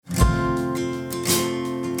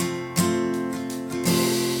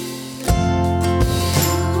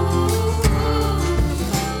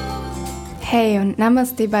Hey und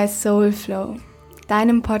Namaste bei Soulflow,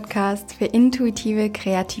 deinem Podcast für intuitive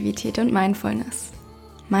Kreativität und Mindfulness.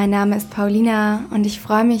 Mein Name ist Paulina und ich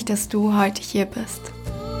freue mich, dass du heute hier bist.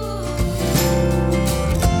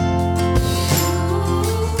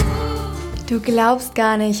 Du glaubst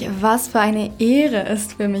gar nicht, was für eine Ehre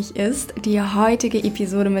es für mich ist, die heutige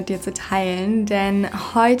Episode mit dir zu teilen, denn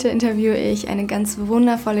heute interviewe ich eine ganz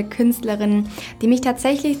wundervolle Künstlerin, die mich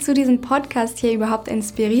tatsächlich zu diesem Podcast hier überhaupt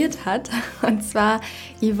inspiriert hat, und zwar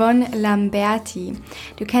Yvonne Lamberti.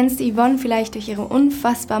 Du kennst Yvonne vielleicht durch ihre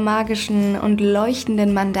unfassbar magischen und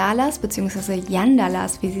leuchtenden Mandalas bzw.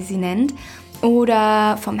 Yandalas, wie sie nennt,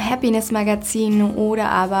 oder vom Happiness Magazin oder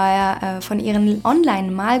aber von ihren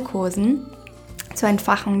Online-Malkursen zur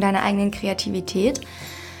Entfachung deiner eigenen Kreativität.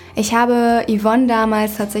 Ich habe Yvonne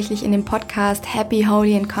damals tatsächlich in dem Podcast Happy,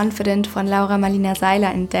 Holy and Confident von Laura Marlina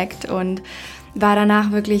Seiler entdeckt und war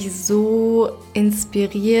danach wirklich so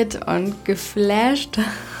inspiriert und geflasht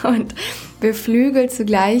und beflügelt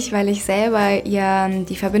zugleich, weil ich selber ihr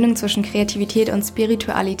die Verbindung zwischen Kreativität und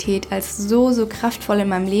Spiritualität als so kraftvoll in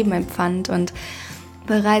meinem Leben empfand und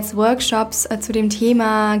bereits Workshops zu dem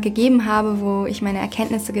Thema gegeben habe, wo ich meine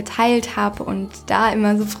Erkenntnisse geteilt habe und da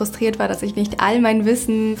immer so frustriert war, dass ich nicht all mein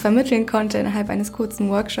Wissen vermitteln konnte innerhalb eines kurzen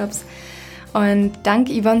Workshops. Und dank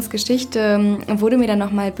Yvonnes Geschichte wurde mir dann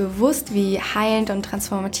nochmal bewusst, wie heilend und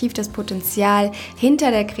transformativ das Potenzial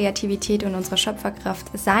hinter der Kreativität und unserer Schöpferkraft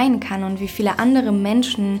sein kann und wie viele andere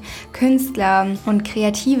Menschen, Künstler und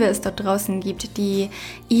Kreative es dort draußen gibt, die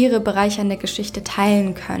ihre bereichernde Geschichte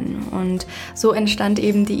teilen können. Und so entstand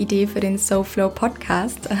eben die Idee für den Soulflow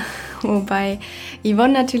Podcast, wobei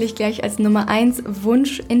Yvonne natürlich gleich als Nummer 1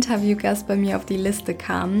 Wunsch-Interviewgast bei mir auf die Liste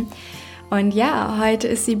kam. Und ja, heute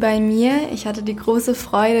ist sie bei mir. Ich hatte die große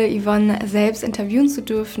Freude, Yvonne selbst interviewen zu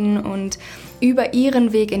dürfen und über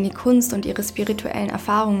ihren Weg in die Kunst und ihre spirituellen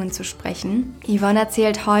Erfahrungen zu sprechen. Yvonne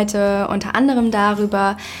erzählt heute unter anderem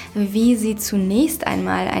darüber, wie sie zunächst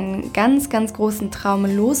einmal einen ganz großen Traum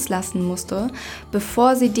loslassen musste,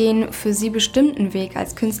 bevor sie den für sie bestimmten Weg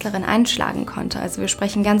als Künstlerin einschlagen konnte. Also wir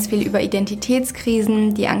sprechen ganz viel über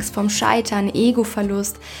Identitätskrisen, die Angst vorm Scheitern,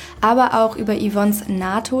 Egoverlust, aber auch über Yvonnes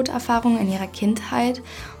Nahtoderfahrung in ihrer Kindheit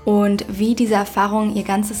und wie diese Erfahrung ihr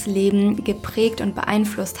ganzes Leben geprägt und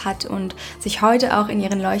beeinflusst hat und sich heute auch in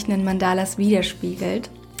ihren leuchtenden Mandalas widerspiegelt.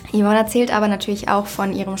 Yvonne erzählt aber natürlich auch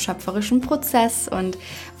von ihrem schöpferischen Prozess und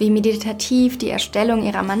wie meditativ die Erstellung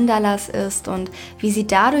ihrer Mandalas ist und wie sie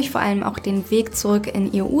dadurch vor allem auch den Weg zurück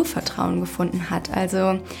in ihr Urvertrauen gefunden hat.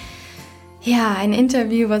 Also ja, ein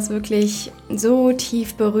Interview, was wirklich so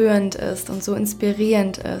tief berührend ist und so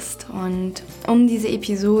inspirierend ist. Und um diese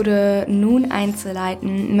Episode nun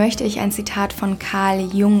einzuleiten, möchte ich ein Zitat von Carl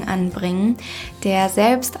Jung anbringen, der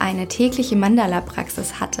selbst eine tägliche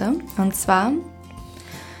Mandala-Praxis hatte. Und zwar: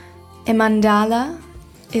 A mandala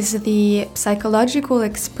is the psychological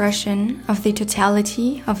expression of the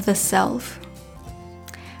totality of the self.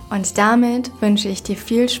 Und damit wünsche ich dir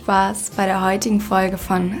viel Spaß bei der heutigen Folge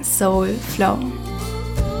von Soulflow.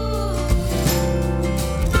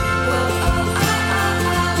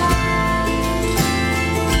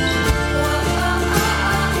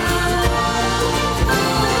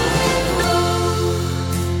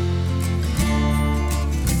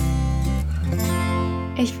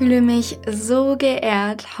 Ich fühle mich so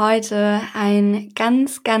geehrt, heute einen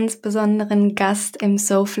ganz besonderen Gast im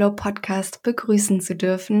Soulflow Podcast begrüßen zu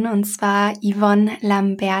dürfen, und zwar Yvonne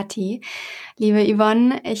Lamberti. Liebe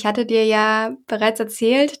Yvonne, ich hatte dir ja bereits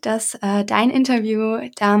erzählt, dass dein Interview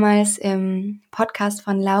damals im Podcast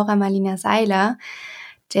von Laura Marlina Seiler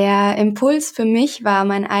der Impuls für mich war,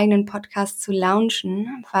 meinen eigenen Podcast zu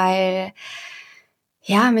launchen, weil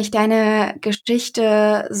mich deine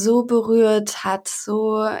Geschichte so berührt hat,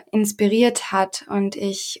 so inspiriert hat und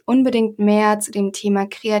ich unbedingt mehr zu dem Thema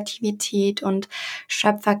Kreativität und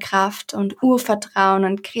Schöpferkraft und Urvertrauen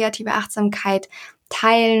und kreative Achtsamkeit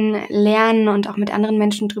teilen, lernen und auch mit anderen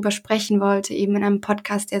Menschen drüber sprechen wollte, eben in einem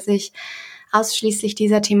Podcast, der sich ausschließlich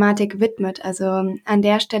dieser Thematik widmet. Also an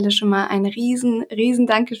der Stelle schon mal ein riesen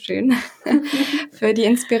Dankeschön für die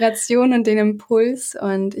Inspiration und den Impuls.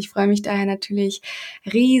 Und ich freue mich daher natürlich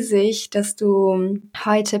riesig, dass du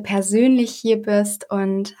heute persönlich hier bist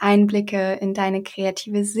und Einblicke in deine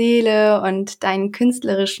kreative Seele und deinen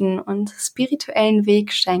künstlerischen und spirituellen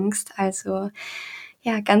Weg schenkst. Also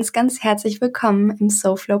ja, ganz herzlich willkommen im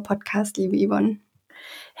Soulflow Podcast, liebe Yvonne.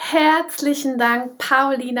 Herzlichen Dank,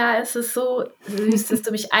 Paulina. Es ist so süß, dass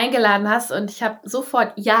du mich eingeladen hast und ich habe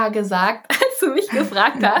sofort Ja gesagt, als du mich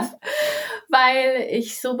gefragt hast, weil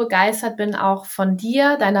ich so begeistert bin auch von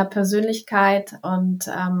dir, deiner Persönlichkeit und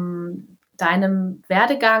deinem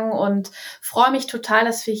Werdegang und freue mich total,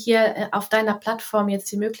 dass wir hier auf deiner Plattform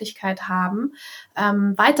jetzt die Möglichkeit haben,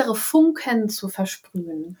 weitere Funken zu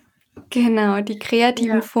versprühen. Genau, die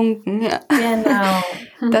kreativen Funken. Ja. Genau.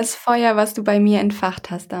 Das Feuer, was du bei mir entfacht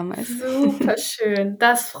hast damals. Super schön.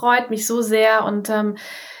 Das freut mich so sehr. Und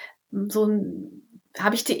so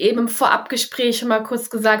habe ich dir eben im Vorabgespräch schon mal kurz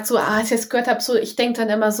gesagt, so, als ich das gehört habe, so, ich denke dann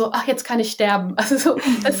immer so, ach, jetzt kann ich sterben. Also so,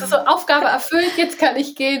 das ist so Aufgabe erfüllt, jetzt kann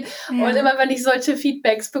ich gehen. Ja. Und immer, wenn ich solche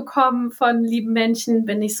Feedbacks bekomme von lieben Menschen,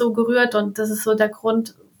 bin ich so gerührt. Und das ist so der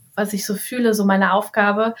Grund, was ich so fühle, so meine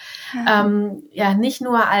Aufgabe, nicht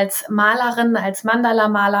nur als Malerin, als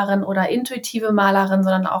Mandala-Malerin oder intuitive Malerin,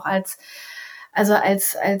 sondern auch als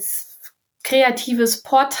kreatives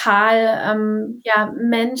Portal,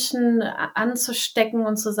 Menschen anzustecken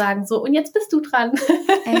und zu sagen, so, und jetzt bist du dran.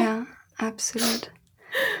 Ja, absolut.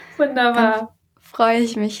 Wunderbar. Dann freue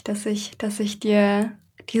ich mich, dass ich dir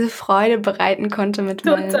diese Freude bereiten konnte mit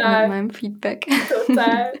meinem Feedback.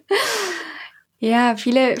 Total. Ja,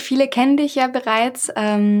 viele kennen dich ja bereits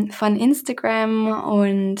von Instagram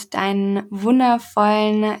und deinen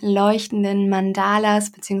wundervollen, leuchtenden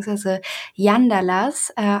Mandalas bzw.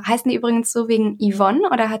 Yandalas. Heißen die übrigens so wegen Yvonne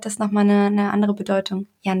oder hat das nochmal eine andere Bedeutung,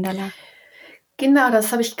 Yandala? Genau,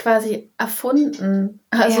 das habe ich quasi erfunden.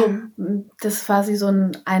 Also das war so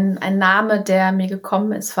ein Name, der mir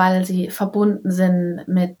gekommen ist, weil sie verbunden sind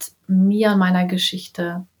mit mir und meiner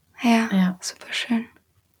Geschichte. Ja. Super schön.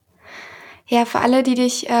 Ja, für alle, die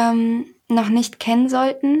dich noch nicht kennen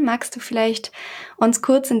sollten, magst du vielleicht uns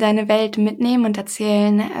kurz in deine Welt mitnehmen und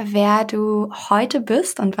erzählen, wer du heute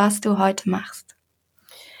bist und was du heute machst?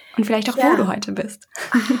 Und vielleicht auch, wo du heute bist.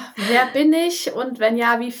 Wer bin ich und wenn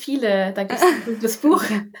ja, wie viele? Da gibt es ein gutes Buch.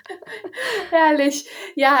 Herrlich.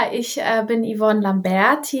 Ja, ich bin Yvonne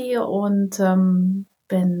Lamberti und habe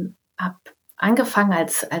angefangen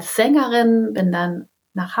als Sängerin, bin dann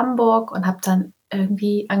nach Hamburg und habe dann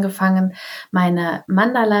irgendwie angefangen, meine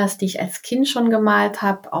Mandalas, die ich als Kind schon gemalt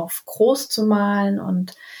habe, auf groß zu malen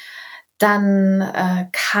und dann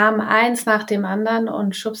kam eins nach dem anderen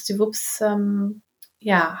und schwuppsdiwupps,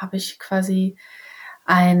 habe ich quasi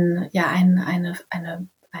ein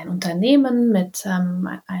Unternehmen mit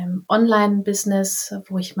einem Online-Business,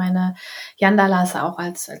 wo ich meine Yandalas auch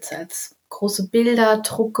als große Bilder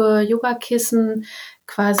drucke, Yogakissen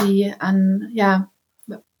quasi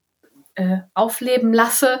aufleben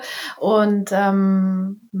lasse und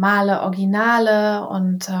male Originale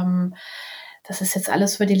und das ist jetzt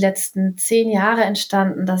alles für die letzten 10 Jahre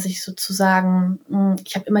entstanden, dass ich sozusagen,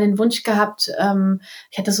 ich habe immer den Wunsch gehabt,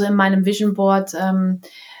 ich hatte so in meinem Vision Board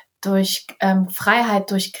durch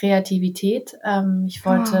Freiheit, durch Kreativität. Ich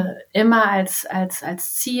wollte immer als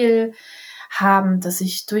Ziel haben, dass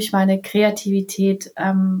ich durch meine Kreativität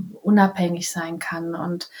unabhängig sein kann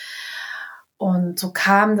und so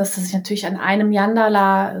kam, dass ich natürlich an einem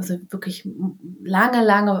Yandala, also wirklich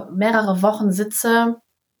lange, mehrere Wochen sitze.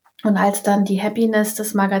 Und als dann die Happiness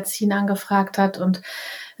das Magazin angefragt hat und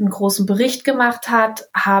einen großen Bericht gemacht hat,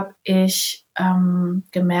 habe ich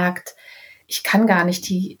gemerkt, ich kann gar nicht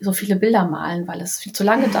so viele Bilder malen, weil es viel zu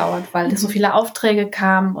lange dauert, weil so viele Aufträge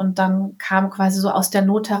kamen und dann kam quasi so aus der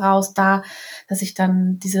Not heraus dass ich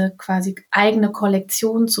dann diese quasi eigene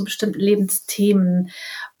Kollektion zu bestimmten Lebensthemen,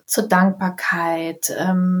 zur Dankbarkeit,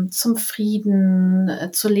 zum Frieden,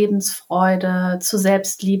 zur Lebensfreude, zur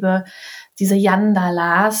Selbstliebe, diese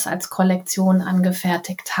Yandalas als Kollektion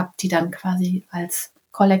angefertigt habe, die dann quasi als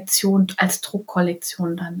Kollektion, als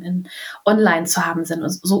Druckkollektion dann online zu haben sind.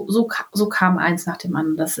 Und so kam eins nach dem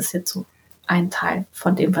anderen. Das ist jetzt so ein Teil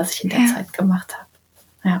von dem, was ich in der Zeit gemacht habe.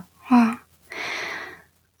 Ja. Wow.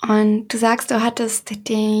 Und du sagst, du hattest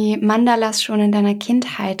die Mandalas schon in deiner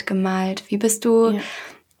Kindheit gemalt. Wie bist du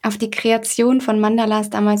auf die Kreation von Mandalas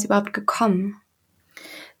damals überhaupt gekommen?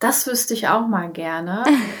 Das wüsste ich auch mal gerne.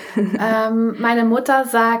 Meine Mutter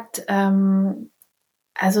sagt,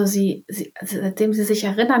 also seitdem sie sich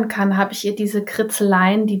erinnern kann, habe ich ihr diese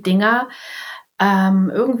Kritzeleien, die Dinger,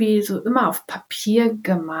 irgendwie so immer auf Papier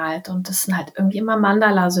gemalt. Und das sind halt irgendwie immer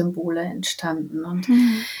Mandala-Symbole entstanden. Und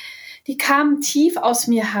die kamen tief aus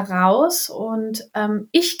mir heraus und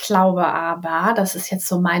ich glaube aber, das ist jetzt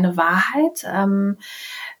so meine Wahrheit,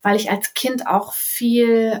 weil ich als Kind auch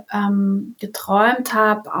viel geträumt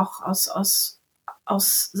habe, auch aus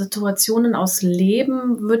Situationen, aus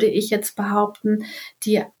Leben, würde ich jetzt behaupten,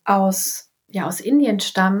 die aus Indien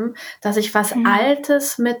stammen, dass ich was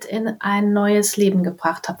Altes mit in ein neues Leben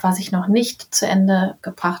gebracht habe, was ich noch nicht zu Ende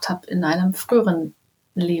gebracht habe in einem früheren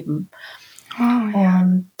Leben.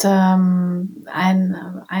 Und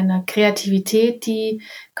eine Kreativität, die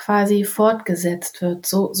quasi fortgesetzt wird.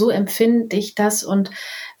 So empfinde ich das. Und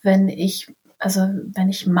wenn ich also wenn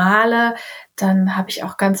ich male, dann habe ich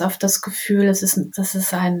auch ganz oft das Gefühl, das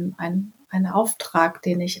ist ein Auftrag,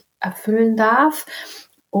 den ich erfüllen darf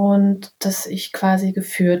und dass ich quasi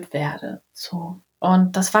geführt werde. So.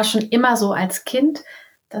 Und das war schon immer so als Kind,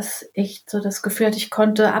 dass ich so das Gefühl hatte, ich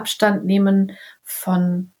konnte Abstand nehmen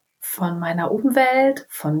von meiner Umwelt,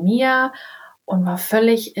 von mir und war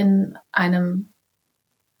völlig in einem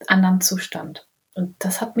anderen Zustand. Und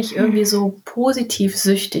das hat mich irgendwie so positiv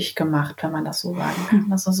süchtig gemacht, wenn man das so sagen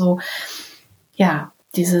kann. Also so, ja,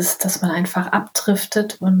 dass man einfach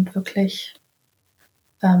abdriftet und wirklich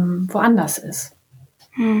woanders ist.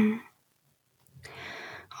 Und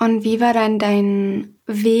wie war dann dein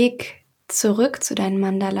Weg zurück zu deinen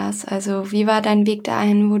Mandalas? Also wie war dein Weg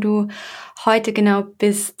dahin, wo du heute genau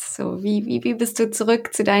bist? So, wie bist du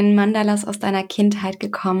zurück zu deinen Mandalas aus deiner Kindheit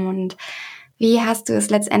gekommen und wie hast du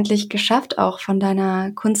es letztendlich geschafft, auch von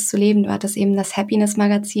deiner Kunst zu leben? Du hattest eben das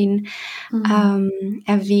Happiness-Magazin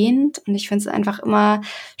erwähnt und ich finde es einfach immer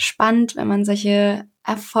spannend, wenn man solche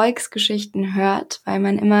Erfolgsgeschichten hört, weil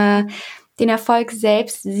man immer den Erfolg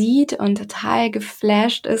selbst sieht und total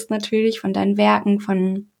geflasht ist natürlich von deinen Werken,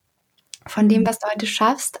 von dem, was du heute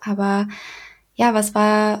schaffst. Aber ja,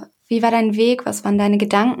 wie war dein Weg? Was waren deine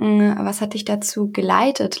Gedanken? Was hat dich dazu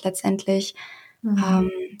geleitet, letztendlich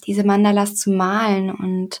diese Mandalas zu malen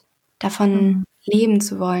und davon leben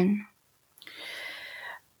zu wollen?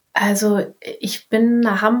 Also ich bin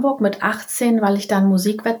nach Hamburg mit 18, weil ich da einen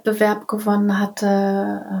Musikwettbewerb gewonnen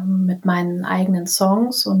hatte mit meinen eigenen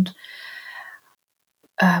Songs und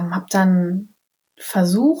habe dann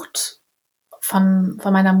versucht, von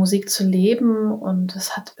meiner Musik zu leben und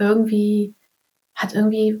es hat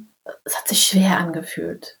sich schwer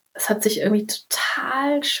angefühlt. Es hat sich irgendwie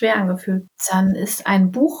total schwer angefühlt. Dann ist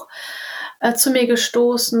ein Buch zu mir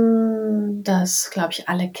gestoßen, das, glaube ich,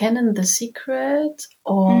 alle kennen, The Secret.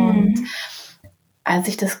 Und als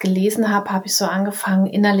ich das gelesen habe, habe ich so angefangen,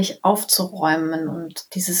 innerlich aufzuräumen.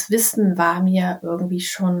 Und dieses Wissen war mir irgendwie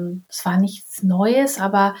schon, es war nichts Neues,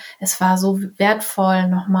 aber es war so wertvoll,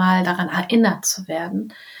 nochmal daran erinnert zu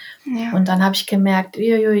werden. Ja. Und dann habe ich gemerkt,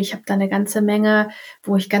 ich habe da eine ganze Menge,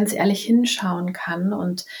 wo ich ganz ehrlich hinschauen kann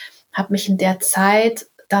und habe mich in der Zeit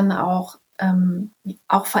dann auch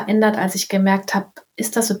verändert, als ich gemerkt habe,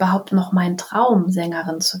 ist das überhaupt noch mein Traum,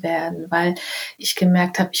 Sängerin zu werden? Weil ich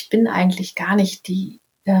gemerkt habe, ich bin eigentlich gar nicht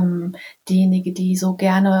diejenige, die so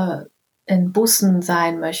gerne in Bussen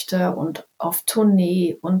sein möchte und auf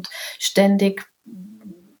Tournee und ständig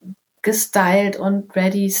gestylt und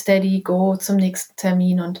ready, steady, go zum nächsten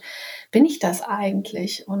Termin. Und bin ich das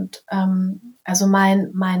eigentlich? Und also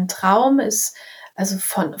mein Traum ist also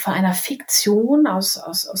von einer Fiktion aus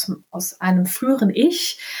einem früheren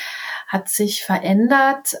Ich hat sich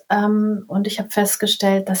verändert und ich habe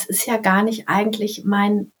festgestellt, das ist ja gar nicht eigentlich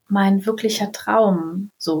mein wirklicher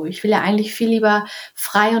Traum. So, ich will ja eigentlich viel lieber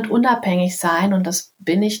frei und unabhängig sein und das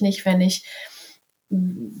bin ich nicht,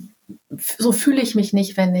 so fühle ich mich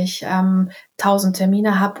nicht, wenn ich 1000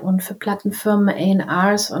 Termine habe und für Plattenfirmen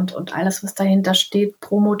A&Rs und alles, was dahinter steht,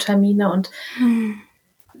 Promotermine und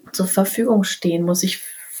zur Verfügung stehen muss ich,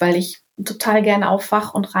 weil ich total gerne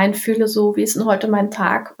aufwach und reinfühle, so wie ist denn heute mein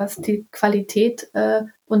Tag, was die Qualität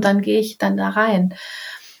und dann gehe ich dann da rein.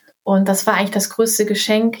 Und das war eigentlich das größte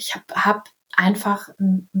Geschenk. Ich hab einfach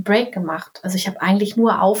einen Break gemacht. Also ich habe eigentlich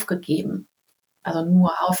nur aufgegeben.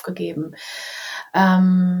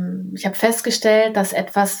 Ich habe festgestellt, dass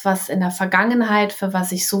etwas, was in der Vergangenheit, für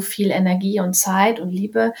was ich so viel Energie und Zeit und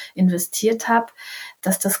Liebe investiert habe,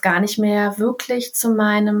 dass das gar nicht mehr wirklich zu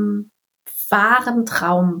meinem wahren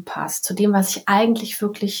Traum passt, zu dem, was ich eigentlich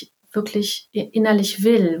wirklich, wirklich innerlich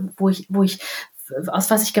will, wo ich,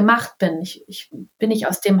 aus was ich gemacht bin. Ich bin nicht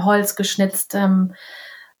aus dem Holz geschnitzt,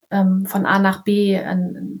 von A nach B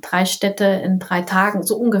in 3 Städte in 3 Tagen,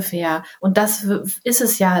 so ungefähr. Und das ist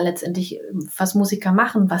es ja letztendlich, was Musiker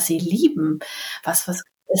machen, was sie lieben, was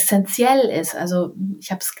essentiell ist. Also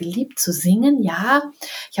ich habe es geliebt zu singen, ja.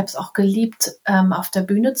 Ich habe es auch geliebt, auf der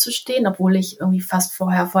Bühne zu stehen, obwohl ich irgendwie fast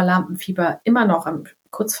vorher vor Lampenfieber immer noch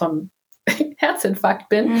kurz vorm Herzinfarkt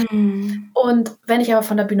bin. Und wenn ich aber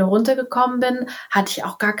von der Bühne runtergekommen bin, hatte ich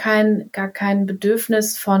auch gar kein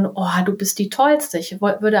Bedürfnis von, oh, du bist die Tollste. Ich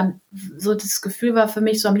würde so das Gefühl war für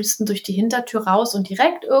mich so am liebsten durch die Hintertür raus und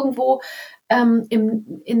direkt irgendwo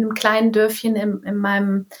in einem kleinen Dörfchen in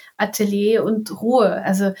meinem Atelier und Ruhe.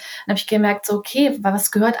 Also dann habe ich gemerkt, so okay,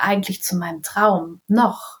 was gehört eigentlich zu meinem Traum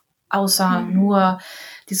noch? Außer nur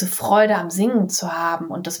diese Freude am Singen zu haben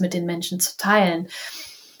und das mit den Menschen zu teilen.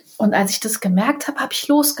 Und als ich das gemerkt habe, habe ich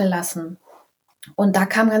losgelassen. Und da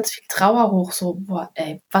kam ganz viel Trauer hoch, so, boah,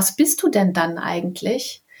 ey, was bist du denn dann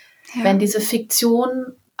eigentlich, wenn diese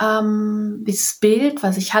Fiktion dieses Bild,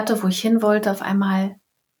 was ich hatte, wo ich hin wollte, auf einmal,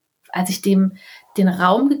 als ich dem den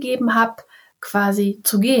Raum gegeben habe, quasi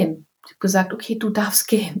zu gehen. Ich habe gesagt, okay, du darfst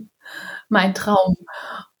gehen. Mein Traum.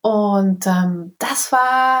 Und das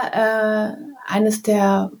war eines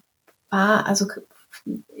der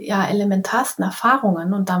elementarsten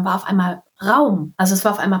Erfahrungen. Und dann war auf einmal Raum. Also es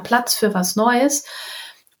war auf einmal Platz für was Neues.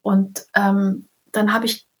 Und dann habe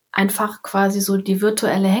ich einfach quasi so die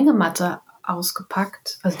virtuelle Hängematte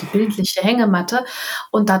ausgepackt, also die bildliche Hängematte.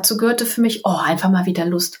 Und dazu gehörte für mich, einfach mal wieder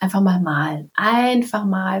Lust, einfach mal malen, einfach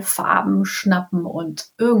mal Farben schnappen und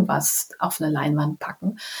irgendwas auf eine Leinwand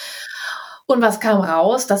packen. Und was kam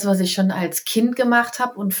raus? Das, was ich schon als Kind gemacht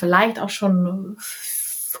habe und vielleicht auch schon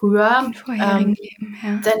früher. Im vorherigen Leben,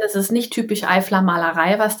 ja. Denn es ist nicht typisch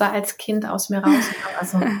Eifler-Malerei, was da als Kind aus mir rauskam.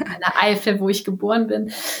 Also eine Eifel, wo ich geboren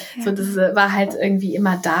bin. Ja. So, das war halt irgendwie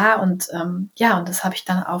immer da. Und und das habe ich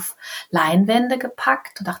dann auf Leinwände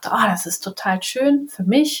gepackt und dachte, das ist total schön für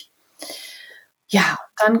mich. Ja,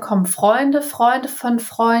 dann kommen Freunde von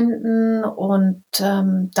Freunden und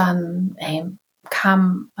dann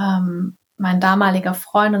kam mein damaliger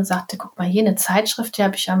Freund und sagte, guck mal, hier eine Zeitschrift, die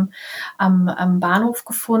habe ich am Bahnhof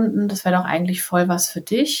gefunden. Das wäre doch eigentlich voll was für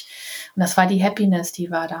dich. Und das war die Happiness, die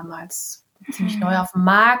war damals ziemlich neu auf dem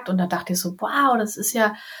Markt. Und da dachte ich so, wow, das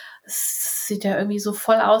sieht ja irgendwie so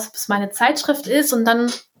voll aus, bis meine Zeitschrift ist. Und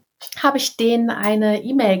dann habe ich denen eine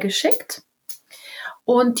E-Mail geschickt.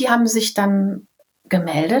 Und die haben sich dann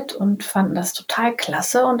gemeldet und fanden das total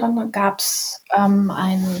klasse. Und dann gab es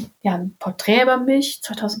ein Porträt über mich,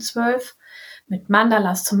 2012, mit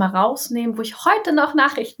Mandalas zum Herausnehmen, wo ich heute noch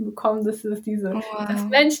Nachrichten bekomme, dass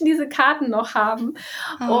Menschen diese Karten noch haben.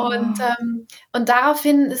 Oh. Und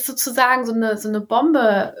daraufhin ist sozusagen so eine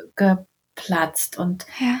Bombe geplatzt. Und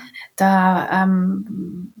da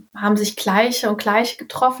haben sich Gleiche und Gleiche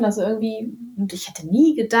getroffen. Also irgendwie, und ich hätte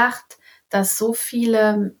nie gedacht, dass so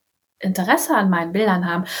viele Interesse an meinen Bildern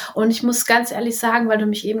haben. Und ich muss ganz ehrlich sagen, weil du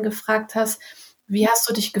mich eben gefragt hast, wie hast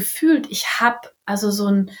du dich gefühlt? Ich habe also so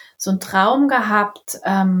einen Traum gehabt,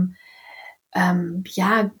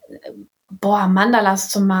 Mandalas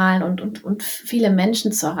zu malen und viele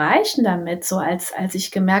Menschen zu erreichen damit, so als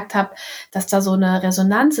ich gemerkt habe, dass da so eine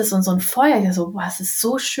Resonanz ist und so ein Feuer, ja so, es ist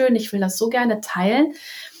so schön, ich will das so gerne teilen.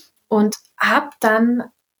 Und habe dann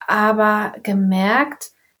aber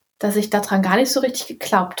gemerkt, dass ich daran gar nicht so richtig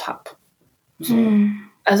geglaubt habe. So.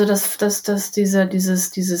 Also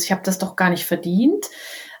dieses, ich habe das doch gar nicht verdient.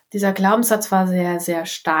 Dieser Glaubenssatz war sehr, sehr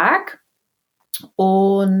stark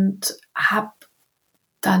und habe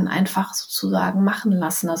dann einfach sozusagen machen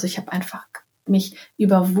lassen. Also ich habe einfach mich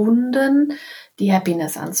überwunden, die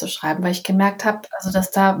Happiness anzuschreiben, weil ich gemerkt habe, also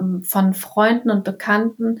dass da von Freunden und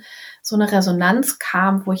Bekannten so eine Resonanz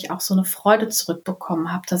kam, wo ich auch so eine Freude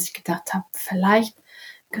zurückbekommen habe, dass ich gedacht habe, vielleicht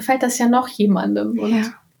gefällt das ja noch jemandem.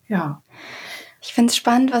 Und ja. Ich finde es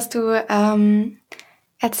spannend, was du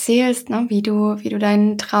erzählst, ne? wie du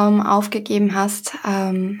deinen Traum aufgegeben hast,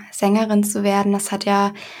 Sängerin zu werden. Das hat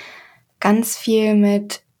ja ganz viel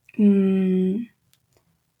mit, du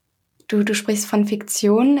sprichst von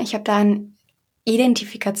Fiktion. Ich habe da an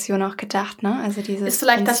Identifikation auch gedacht, ne? Also dieses ist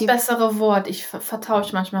vielleicht Prinzip, das bessere Wort. Ich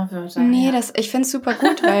vertausche manchmal Wörter. Nee, ich finde es super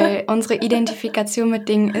gut, weil unsere Identifikation mit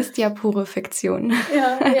Dingen ist ja pure Fiktion.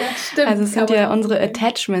 Ja, stimmt. Also es sind ja unsere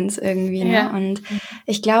Attachments irgendwie, ne? Und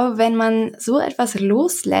ich glaube, wenn man so etwas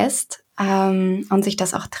loslässt und sich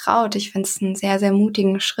das auch traut, ich finde es einen sehr, sehr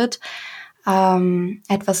mutigen Schritt,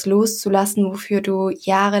 etwas loszulassen, wofür du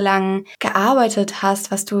jahrelang gearbeitet hast,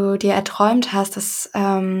 was du dir erträumt hast, das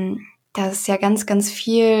ist ja ganz, ganz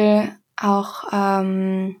viel auch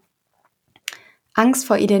Angst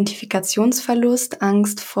vor Identifikationsverlust,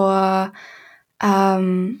 Angst vor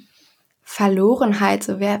Verlorenheit,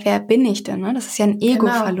 so wer bin ich denn? Ne? Das ist ja ein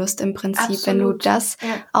Ego-Verlust im Prinzip. Absolut. Wenn du das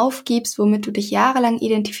aufgibst, womit du dich jahrelang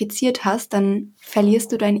identifiziert hast, dann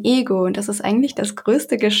verlierst du dein Ego. Und das ist eigentlich das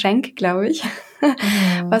größte Geschenk, glaube ich,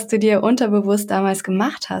 was du dir unterbewusst damals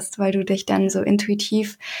gemacht hast, weil du dich dann so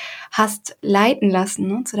intuitiv hast leiten lassen,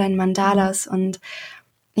 ne, zu deinen Mandalas. Und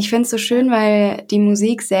ich finde es so schön, weil die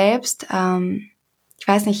Musik selbst, ich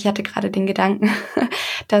weiß nicht, ich hatte gerade den Gedanken,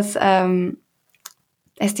 dass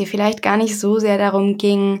es dir vielleicht gar nicht so sehr darum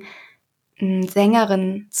ging,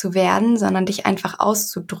 Sängerin zu werden, sondern dich einfach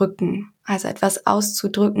auszudrücken. Also etwas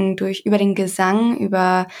auszudrücken über den Gesang,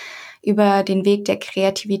 über den Weg der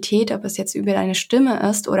Kreativität, ob es jetzt über deine Stimme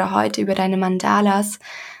ist oder heute über deine Mandalas.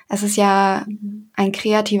 Es ist ja ein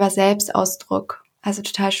kreativer Selbstausdruck. Also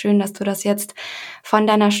total schön, dass du das jetzt von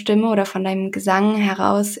deiner Stimme oder von deinem Gesang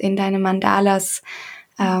heraus in deine Mandalas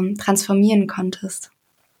transformieren konntest.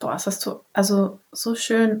 Boah, das hast du also so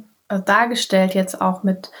schön dargestellt, jetzt auch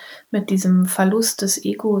mit diesem Verlust des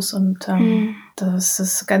Egos und das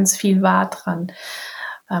ist ganz viel wahr dran,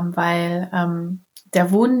 weil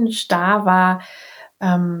der Wunsch da war,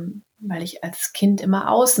 weil ich als Kind immer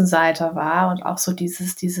Außenseiter war und auch so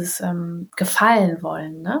dieses Gefallen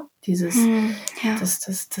wollen, ne?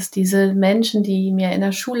 Dass diese Menschen, die mir in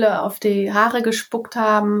der Schule auf die Haare gespuckt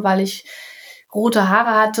haben, weil ich rote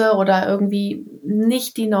Haare hatte oder irgendwie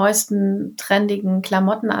nicht die neuesten trendigen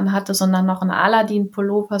Klamotten anhatte, sondern noch ein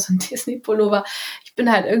Aladdin-Pullover, so ein Disney-Pullover. Ich bin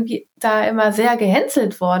halt irgendwie da immer sehr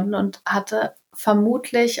gehänselt worden und hatte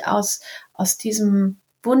vermutlich aus diesem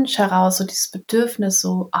Wunsch heraus, so dieses Bedürfnis,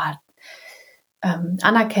 so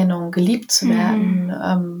Anerkennung, geliebt zu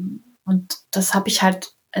werden. Und das habe ich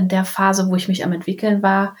halt in der Phase, wo ich mich am entwickeln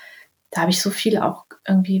war, da habe ich so viel auch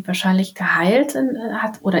irgendwie wahrscheinlich geheilt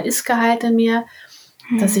ist geheilt in mir,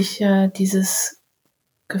 dass ich dieses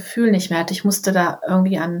Gefühl nicht mehr hatte. Ich musste da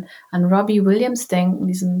irgendwie an Robbie Williams denken,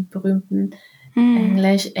 diesen berühmten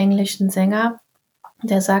englischen Sänger,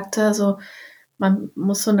 der sagte so, man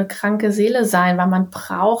muss so eine kranke Seele sein, weil man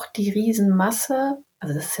braucht die Riesenmasse.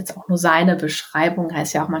 Also das ist jetzt auch nur seine Beschreibung,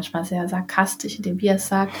 heißt ja auch manchmal sehr sarkastisch, indem er es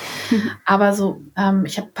sagt. Aber so,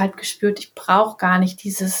 ich habe halt gespürt, ich brauche gar nicht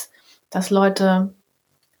dass Leute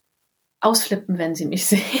ausflippen, wenn sie mich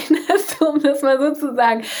sehen, um das mal so zu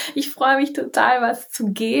sagen. Ich freue mich total, was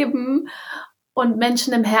zu geben und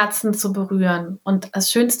Menschen im Herzen zu berühren. Und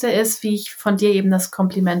das Schönste ist, wie ich von dir eben das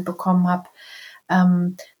Kompliment bekommen habe,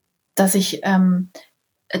 dass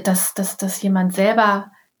dass jemand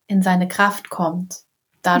selber in seine Kraft kommt,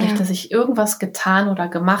 dadurch, dass ich irgendwas getan oder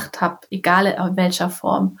gemacht habe, egal in welcher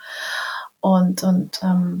Form. Und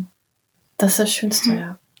das ist das Schönste,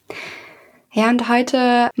 ja. Ja, und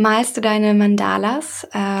heute malst du deine Mandalas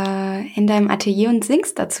in deinem Atelier und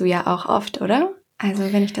singst dazu ja auch oft, oder?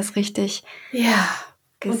 Also wenn ich das richtig gesehen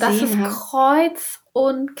habe. Und das ist kreuz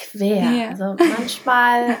und quer. Ja. Also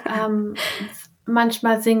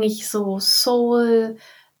manchmal singe ich so Soul,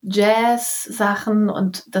 Jazz-Sachen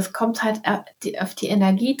und das kommt halt auf die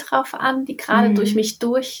Energie drauf an, die gerade durch mich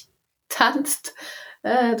durchtanzt,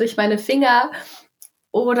 durch meine Finger.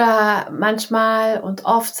 Oder manchmal und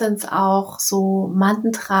oft sind es auch so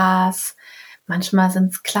Mantras, manchmal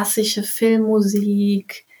sind es klassische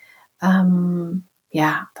Filmmusik.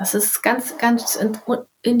 Das ist ganz, ganz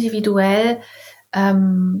individuell.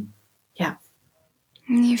 Nee,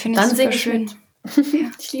 finde ich super schön.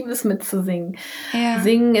 Ich liebe es mitzusingen. Ja.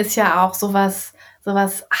 Singen ist ja auch sowas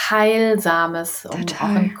Heilsames, um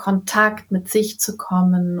auch in Kontakt mit sich zu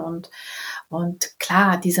kommen. Und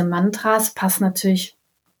klar, diese Mantras passen natürlich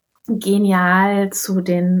genial zu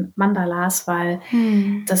den Mandalas, weil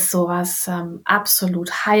das sowas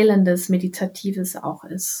absolut Heilendes, Meditatives auch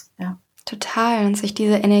ist. Ja. Total. Und sich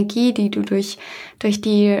diese Energie, die du durch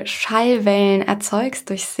die Schallwellen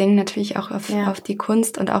erzeugst, durch Singen, natürlich auch auf die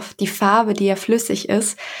Kunst und auf die Farbe, die ja flüssig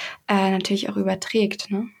ist, natürlich auch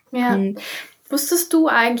überträgt. Ne? Ja. Und wusstest du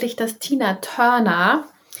eigentlich, dass Tina Turner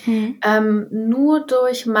nur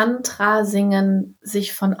durch Mantra-Singen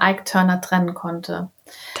sich von Ike Turner trennen konnte?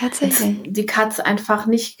 Tatsächlich. Die hat es einfach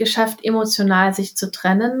nicht geschafft, emotional sich zu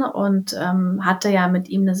trennen und hatte ja mit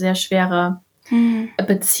ihm eine sehr schwere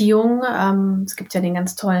Beziehung. Es gibt ja den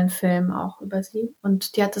ganz tollen Film auch über sie.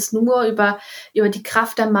 Und die hat es nur über die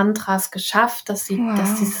Kraft der Mantras geschafft, dass sie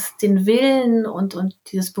den Willen und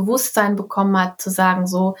dieses Bewusstsein bekommen hat, zu sagen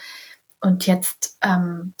so, und jetzt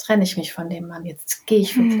trenne ich mich von dem Mann. Jetzt gehe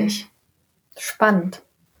ich wirklich. Spannend.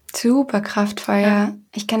 Super kraftvoll, ja.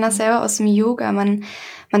 Ich kenne das selber aus dem Yoga. Man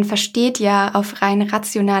versteht ja auf rein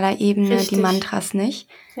rationaler Ebene die Mantras nicht.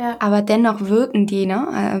 Ja. Aber dennoch wirken die,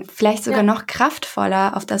 ne? Vielleicht sogar noch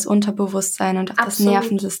kraftvoller auf das Unterbewusstsein und auf das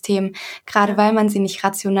Nervensystem. Gerade weil man sie nicht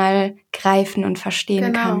rational greifen und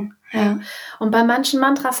verstehen kann. Ja. Und bei manchen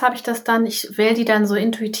Mantras habe ich das dann, ich wähle die dann so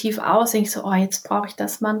intuitiv aus, denke ich so, jetzt brauche ich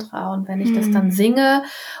das Mantra. Und wenn ich das dann singe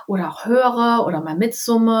oder auch höre oder mal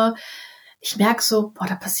mitsumme, ich merke so,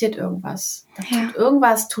 da passiert irgendwas.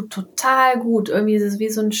 Irgendwas tut total gut. Irgendwie ist es wie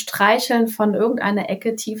so ein Streicheln von irgendeiner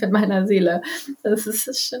Ecke tief in meiner Seele. Das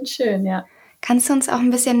ist schon schön, ja. Kannst du uns auch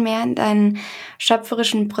ein bisschen mehr in deinen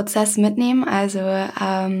schöpferischen Prozess mitnehmen? Also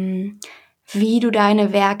wie du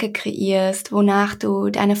deine Werke kreierst, wonach du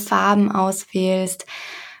deine Farben auswählst,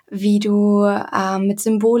 wie du mit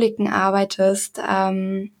Symboliken arbeitest,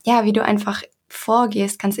 wie du einfach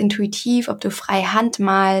vorgehst, ganz intuitiv, ob du frei Hand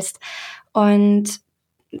malst und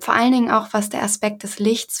vor allen Dingen auch, was der Aspekt des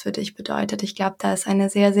Lichts für dich bedeutet. Ich glaube, da ist eine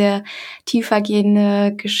sehr, sehr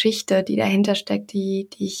tiefergehende Geschichte, die dahinter steckt, die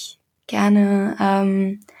ich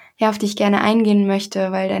gerne, auf die ich gerne eingehen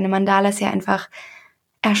möchte, weil deine Mandalas ja einfach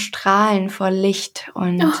erstrahlen vor Licht.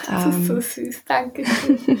 Und das ist so süß, danke.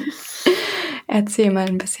 Erzähl mal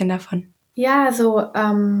ein bisschen davon. Ja, also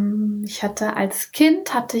ich hatte als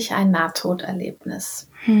Kind ein Nahtoderlebnis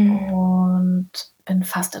und bin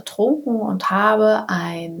fast ertrunken und habe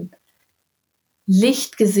ein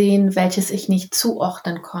Licht gesehen, welches ich nicht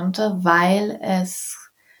zuordnen konnte, weil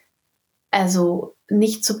es also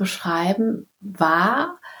nicht zu beschreiben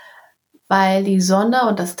war, weil die Sonne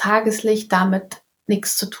und das Tageslicht damit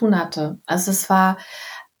nichts zu tun hatte. Also es war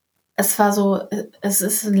so, es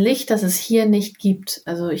ist ein Licht, das es hier nicht gibt.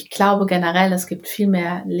 Also ich glaube generell, es gibt viel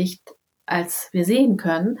mehr Licht, als wir sehen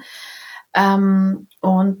können.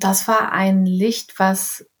 Und das war ein Licht,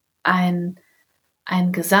 was ein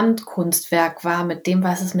Gesamtkunstwerk war mit dem,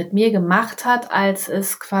 was es mit mir gemacht hat, als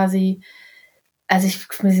ich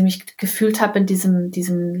mich gefühlt habe in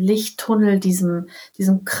diesem Lichttunnel, diesem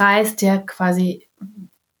Kreis, der quasi,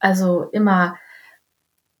 also immer,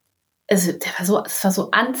 es war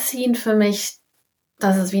so anziehend für mich,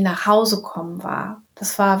 dass es wie nach Hause kommen war.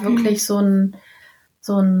 Das war wirklich so ein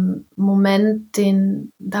Moment,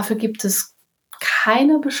 dafür gibt es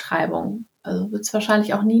keine Beschreibung. Also wird es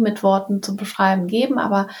wahrscheinlich auch nie mit Worten zu beschreiben geben,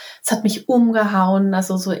 aber es hat mich umgehauen,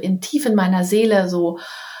 also so tief in meiner Seele so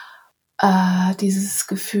dieses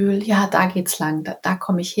Gefühl, ja, da geht's lang, da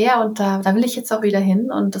komme ich her und da will ich jetzt auch wieder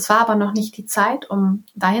hin. Und es war aber noch nicht die Zeit, um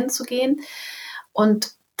dahin zu gehen.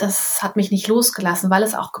 Und das hat mich nicht losgelassen, weil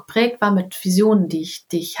es auch geprägt war mit Visionen, die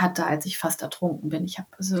ich hatte, als ich fast ertrunken bin. Ich habe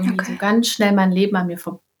also irgendwie so ganz schnell mein Leben an mir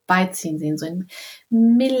vorbeiziehen sehen, so in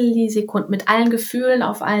Millisekunden, mit allen Gefühlen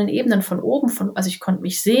auf allen Ebenen, von oben, also ich konnte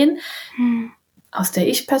mich sehen, aus der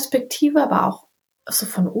Ich-Perspektive, aber auch so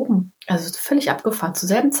von oben, also völlig abgefahren, zur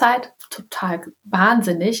selben Zeit, total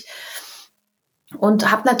wahnsinnig. Und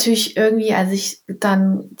habe natürlich irgendwie, als ich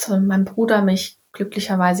dann zu meinem Bruder mich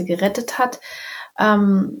glücklicherweise gerettet hat,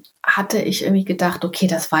 hatte ich irgendwie gedacht, okay,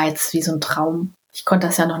 das war jetzt wie so ein Traum. Ich konnte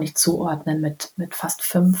das ja noch nicht zuordnen mit fast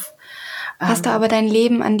 5. Hast du aber dein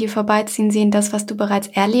Leben an dir vorbeiziehen sehen, das, was du bereits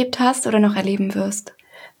erlebt hast oder noch erleben wirst?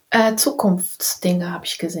 Zukunftsdinge habe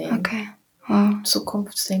ich gesehen. Okay. Wow.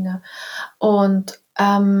 Zukunftsdinge. Und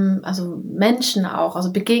also Menschen auch,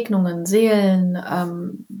 also Begegnungen,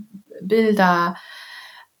 Seelen, Bilder.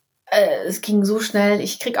 Es ging so schnell,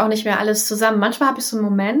 ich krieg auch nicht mehr alles zusammen. Manchmal habe ich so einen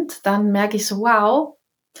Moment, dann merke ich so, wow,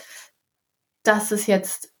 das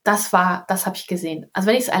habe ich gesehen. Also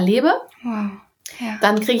wenn ich es erlebe, wow. Ja.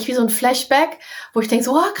 Dann kriege ich wie so ein Flashback, wo ich denke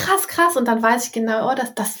so, oh krass, und dann weiß ich genau, oh,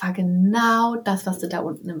 das war genau das, was du da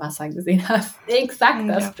unten im Wasser gesehen hast. Exakt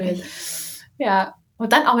das Bild. Ja,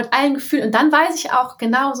 und dann auch mit allen Gefühlen. Und dann weiß ich auch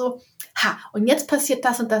genau so, und jetzt passiert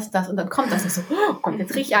das und das und das. Und dann kommt das nicht so, oh Gott,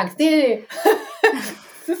 jetzt kriege ich Angst. Nee.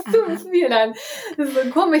 Das ist zu viel dann. Das ist so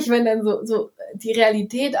komisch, wenn dann so die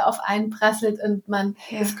Realität auf einen prasselt und man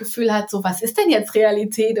das Gefühl hat, so, was ist denn jetzt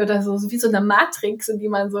Realität oder so wie so eine Matrix, in die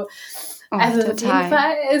man so, also total.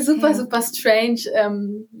 Auf jeden Fall super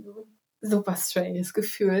strange, super stranges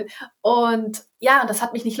Gefühl. Und ja, das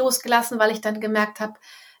hat mich nicht losgelassen, weil ich dann gemerkt habe,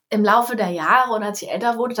 im Laufe der Jahre und als ich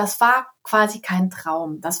älter wurde, das war quasi kein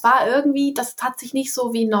Traum. Das war irgendwie, das hat sich nicht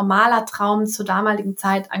so wie ein normaler Traum zur damaligen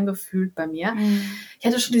Zeit angefühlt bei mir. Ich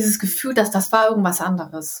hatte schon dieses Gefühl, dass das war irgendwas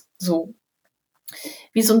anderes. So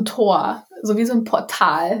wie so ein Tor, so wie so ein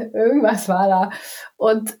Portal. Irgendwas war da.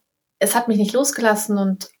 Und es hat mich nicht losgelassen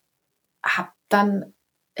und habe dann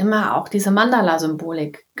immer auch diese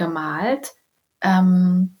Mandala-Symbolik gemalt.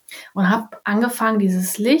 Und habe angefangen,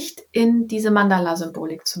 dieses Licht in diese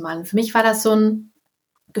Mandala-Symbolik zu malen. Für mich war das so ein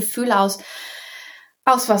Gefühl aus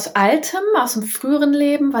was Altem, aus dem früheren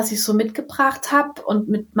Leben, was ich so mitgebracht habe und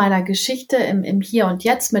mit meiner Geschichte im Hier und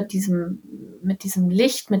Jetzt, mit diesem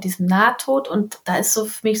Licht, mit diesem Nahtod. Und da ist so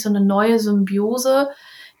für mich so eine neue Symbiose,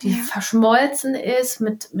 die verschmolzen ist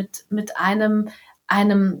mit einem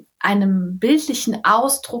bildlichen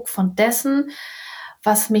Ausdruck von dessen,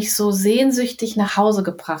 was mich so sehnsüchtig nach Hause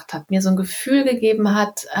gebracht hat, mir so ein Gefühl gegeben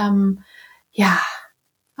hat,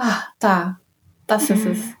 das ist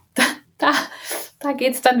es. Da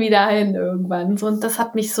geht's dann wieder hin irgendwann. Und das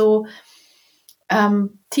hat mich so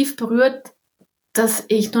tief berührt, dass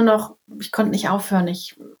ich konnte nicht aufhören.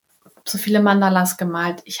 Ich habe so viele Mandalas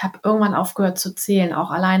gemalt. Ich habe irgendwann aufgehört zu zählen, auch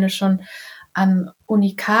alleine schon an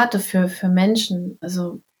Unikate für Menschen.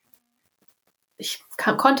 Also ich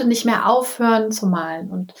konnte nicht mehr aufhören zu malen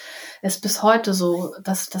und es ist bis heute so,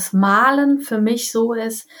 dass das Malen für mich so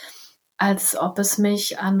ist, als ob es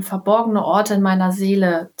mich an verborgene Orte in meiner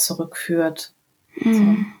Seele zurückführt.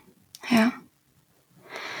 So. Ja.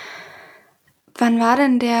 Wann war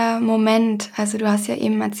denn der Moment, also du hast ja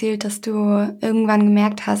eben erzählt, dass du irgendwann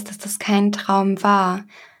gemerkt hast, dass das kein Traum war.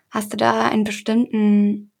 Hast du da einen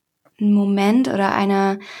bestimmten Moment oder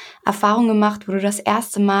eine Erfahrung gemacht, wo du das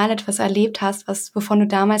erste Mal etwas erlebt hast, wovon du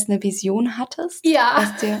damals eine Vision hattest? Ja.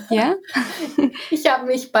 Ja? Ich habe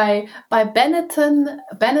mich bei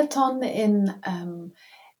Benetton in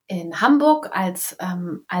Hamburg als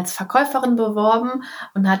Verkäuferin beworben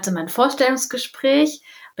und hatte mein Vorstellungsgespräch,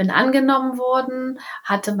 bin angenommen worden,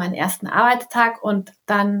 hatte meinen ersten Arbeitstag und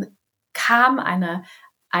dann kam eine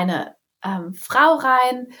Frau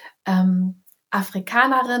rein,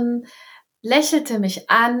 Afrikanerin, lächelte mich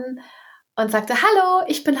an und sagte, hallo,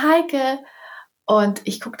 ich bin Heike. Und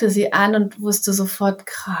ich guckte sie an und wusste sofort,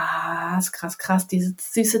 krass, krass, krass, diese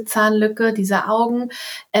süße Zahnlücke, diese Augen,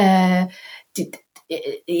 die,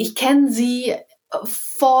 ich kenne sie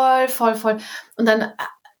voll, voll, voll. Und dann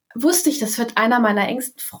wusste ich, das wird einer meiner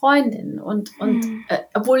engsten Freundinnen. Und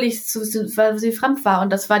obwohl weil sie fremd war.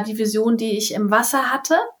 Und das war die Vision, die ich im Wasser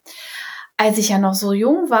hatte, als ich ja noch so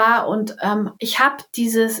jung war. Und ich habe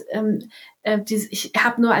ich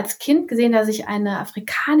habe nur als Kind gesehen, dass ich einen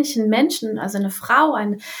afrikanischen Menschen, also eine Frau,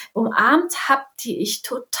 umarmt habe, die ich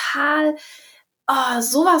total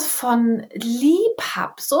sowas von lieb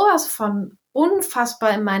hab, sowas von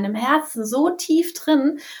unfassbar in meinem Herzen, so tief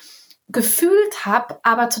drin gefühlt habe,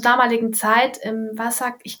 aber zur damaligen Zeit im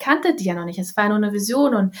Wasser, ich kannte die ja noch nicht, es war nur eine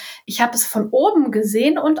Vision und ich habe es von oben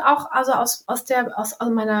gesehen und auch also aus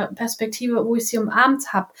meiner Perspektive, wo ich sie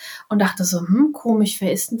umarmt habe und dachte so, komisch,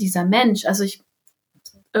 wer ist denn dieser Mensch? Also ich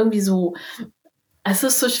irgendwie so, es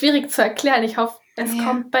ist so schwierig zu erklären. Ich hoffe, es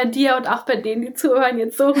kommt bei dir und auch bei denen, die zuhören,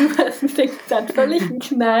 jetzt so rüber, dass ich denke, das hat völlig einen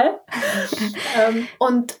Knall.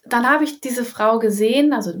 Und dann habe ich diese Frau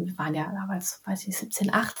gesehen, also wir waren ja damals,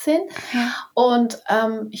 17, 18. Ja. Und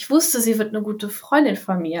ich wusste, sie wird eine gute Freundin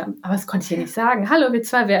von mir. Aber das konnte ich ihr nicht sagen. Hallo, wir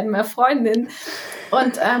zwei werden mal Freundin.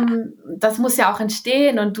 Und das muss ja auch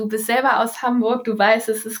entstehen. Und du bist selber aus Hamburg. Du weißt,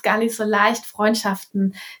 es ist gar nicht so leicht,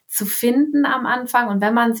 Freundschaften zu finden am Anfang. Und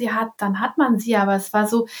wenn man sie hat, dann hat man sie. Aber es war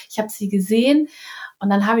so, ich habe sie gesehen und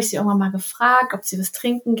dann habe ich sie irgendwann mal gefragt, ob sie was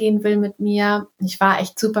trinken gehen will mit mir. Ich war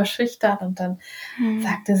echt super schüchtern und dann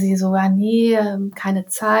sagte sie so, ja, nee, keine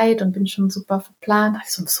Zeit und bin schon super verplant. Da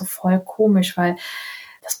dachte ich so voll komisch, weil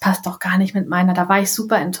das passt doch gar nicht mit da war ich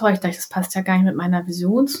super enttäuscht. Da dachte ich, das passt ja gar nicht mit meiner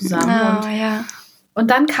Vision zusammen. Und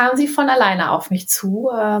dann kam sie von alleine auf mich zu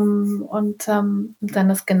und dann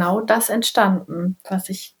ist genau das entstanden, was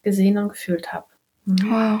ich gesehen und gefühlt habe.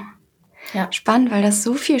 Wow. Ja. Spannend, weil das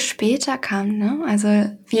so viel später kam, ne? Also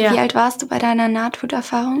wie alt warst du bei deiner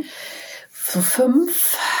Nahtoderfahrung? So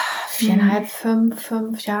 4,5,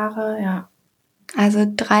 5 Jahre, ja. Also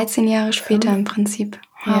 13 Jahre später im Prinzip.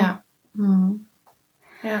 Wow. Ja. Mhm.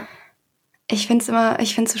 Ja. Ich find's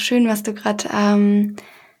so schön, was du gerade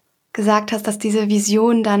gesagt hast, dass diese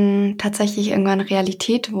Visionen dann tatsächlich irgendwann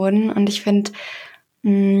Realität wurden. Und ich finde,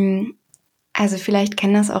 also vielleicht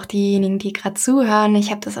kennen das auch diejenigen, die gerade zuhören.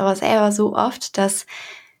 Ich habe das aber selber so oft, dass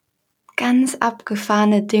ganz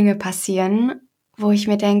abgefahrene Dinge passieren, wo ich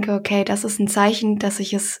mir denke, okay, das ist ein Zeichen, dass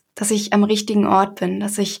ich am richtigen Ort bin,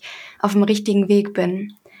 dass ich auf dem richtigen Weg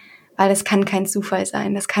bin. Weil das kann kein Zufall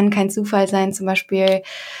sein. Das kann kein Zufall sein, zum Beispiel,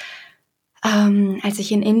 als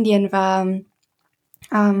ich in Indien war,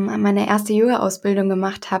 meine erste Yoga-Ausbildung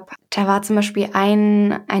gemacht habe, da war zum Beispiel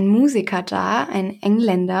ein Musiker da, ein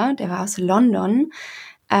Engländer, der war aus London,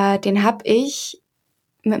 den habe ich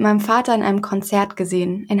mit meinem Vater in einem Konzert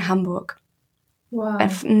gesehen in Hamburg. Wow.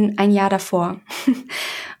 Ein Jahr davor.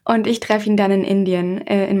 Und ich treffe ihn dann in Indien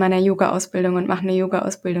in meiner Yoga-Ausbildung und mache eine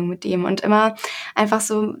Yoga-Ausbildung mit ihm. Und immer einfach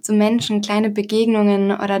so Menschen, kleine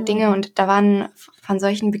Begegnungen oder Dinge. Und da waren von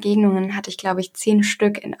solchen Begegnungen hatte ich, glaube ich, 10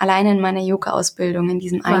 Stück alleine in meiner Yoga-Ausbildung in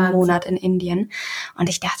diesem einen Monat in Indien. Und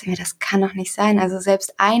ich dachte mir, das kann doch nicht sein. Also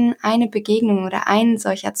selbst eine Begegnung oder ein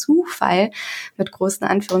solcher Zufall mit großen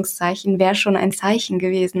Anführungszeichen wäre schon ein Zeichen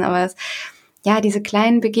gewesen. Aber diese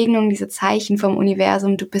kleinen Begegnungen, diese Zeichen vom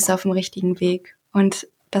Universum, du bist auf dem richtigen Weg. Und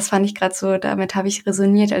das fand ich gerade so, damit habe ich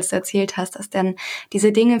resoniert, als du erzählt hast, dass dann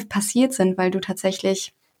diese Dinge passiert sind, weil du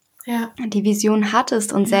tatsächlich die Vision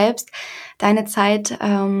hattest und selbst deine Zeit,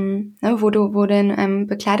 wo du in einem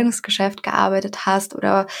Bekleidungsgeschäft gearbeitet hast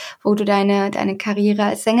oder wo du deine Karriere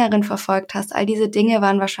als Sängerin verfolgt hast, all diese Dinge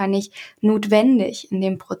waren wahrscheinlich notwendig in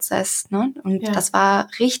dem Prozess, ne? Und das war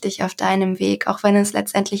richtig auf deinem Weg, auch wenn es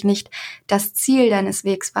letztendlich nicht das Ziel deines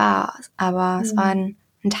Wegs war, aber es war ein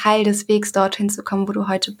Teil des Wegs, dorthin zu kommen, wo du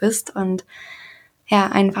heute bist und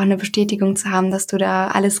einfach eine Bestätigung zu haben, dass du da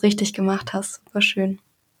alles richtig gemacht hast. Super schön.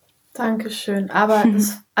 Dankeschön. Aber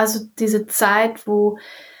diese Zeit, wo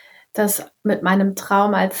das mit meinem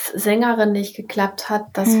Traum als Sängerin nicht geklappt hat,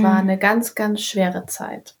 das war eine ganz, ganz schwere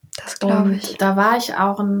Zeit. Das glaube ich. Und da war ich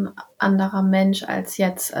auch ein anderer Mensch als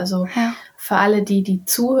jetzt. Also für alle, die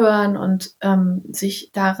zuhören und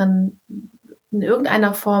sich darin in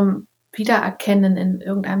irgendeiner Form wiedererkennen, in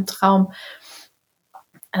irgendeinem Traum.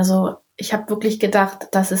 Also ich habe wirklich gedacht,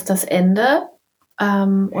 das ist das Ende.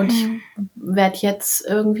 Und ich werde jetzt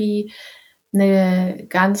irgendwie eine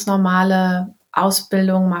ganz normale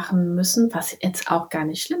Ausbildung machen müssen, was jetzt auch gar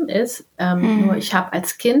nicht schlimm ist. Nur ich habe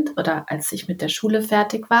als Kind oder als ich mit der Schule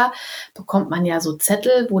fertig war, bekommt man ja so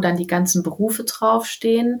Zettel, wo dann die ganzen Berufe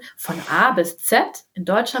draufstehen, von A bis Z in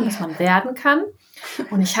Deutschland, was man werden kann.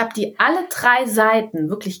 Und ich habe die alle 3 Seiten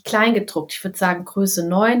wirklich klein gedruckt. Ich würde sagen Größe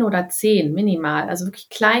 9 oder 10 minimal. Also wirklich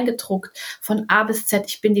klein gedruckt von A bis Z.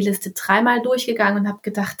 Ich bin die Liste 3-mal durchgegangen und habe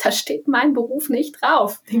gedacht, da steht mein Beruf nicht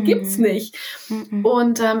drauf. Den gibt's nicht.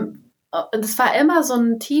 Und es war immer so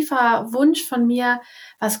ein tiefer Wunsch von mir,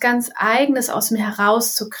 was ganz Eigenes aus mir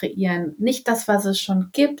heraus zu kreieren. Nicht das, was es schon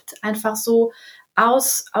gibt, einfach so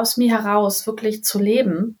aus mir heraus wirklich zu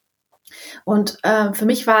leben. Und für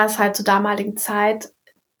mich war es halt zur damaligen Zeit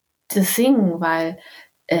das Singen, weil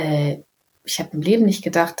ich habe im Leben nicht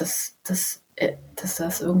gedacht, dass das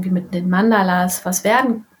irgendwie mit den Mandalas was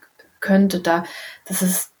werden könnte.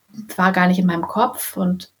 Das war gar nicht in meinem Kopf.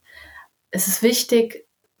 Und es ist wichtig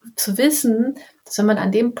zu wissen, dass wenn man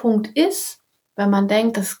an dem Punkt ist, wenn man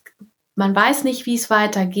denkt, dass man weiß nicht, wie es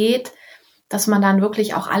weitergeht, dass man dann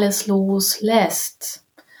wirklich auch alles loslässt.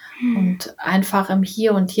 Und einfach im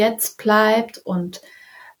Hier und Jetzt bleibt und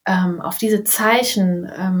auf diese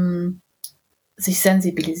Zeichen sich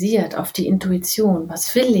sensibilisiert, auf die Intuition.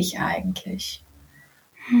 Was will ich eigentlich?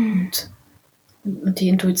 Und die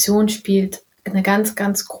Intuition spielt eine ganz,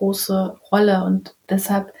 ganz große Rolle. Und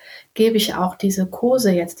deshalb gebe ich auch diese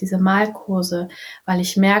Kurse jetzt, diese Malkurse, weil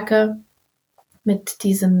ich merke, mit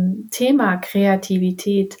diesem Thema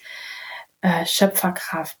Kreativität,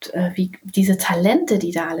 Schöpferkraft, wie diese Talente,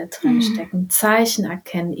 die da alle drin stecken, Zeichen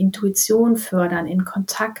erkennen, Intuition fördern, in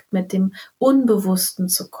Kontakt mit dem Unbewussten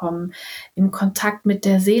zu kommen, in Kontakt mit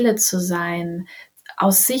der Seele zu sein,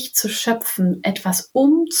 aus sich zu schöpfen, etwas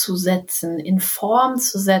umzusetzen, in Form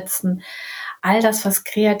zu setzen, all das, was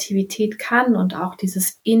Kreativität kann und auch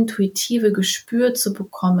dieses intuitive Gespür zu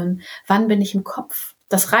bekommen, wann bin ich im Kopf?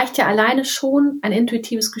 Das reicht ja alleine schon, ein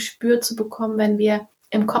intuitives Gespür zu bekommen, wenn wir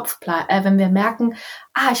im Kopf wenn wir merken,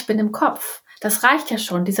 ich bin im Kopf. Das reicht ja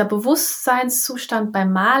schon. Dieser Bewusstseinszustand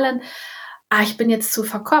beim Malen, ich bin jetzt zu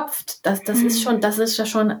verkopft. Das ist ja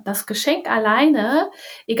schon das Geschenk alleine,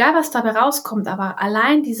 egal was dabei rauskommt, aber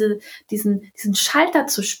allein diesen Schalter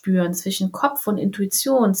zu spüren zwischen Kopf und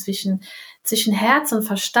Intuition, zwischen Herz und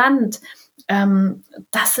Verstand,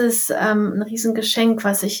 das ist ein Riesengeschenk,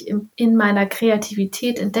 was ich in meiner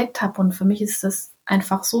Kreativität entdeckt habe. Und für mich ist das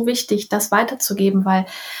einfach so wichtig, das weiterzugeben, weil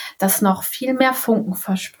das noch viel mehr Funken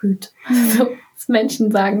versprüht. So, dass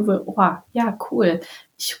Menschen sagen so, ja, cool,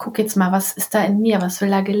 ich gucke jetzt mal, was ist da in mir, was will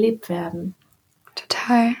da gelebt werden?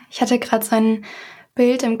 Total. Ich hatte gerade so ein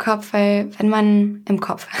Bild im Kopf, weil wenn man im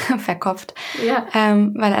Kopf verkopft,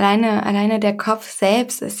 weil alleine der Kopf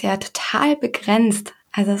selbst ist ja total begrenzt.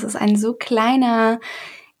 Also es ist ein so kleiner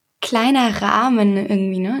Rahmen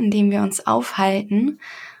irgendwie, ne, in dem wir uns aufhalten.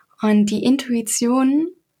 Und die Intuition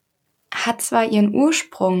hat zwar ihren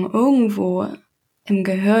Ursprung irgendwo im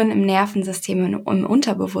Gehirn, im Nervensystem, im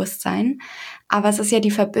Unterbewusstsein, aber es ist ja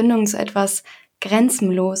die Verbindung zu etwas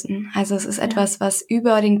Grenzenlosen. Also es ist etwas, was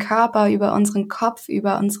über den Körper, über unseren Kopf,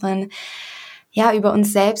 über uns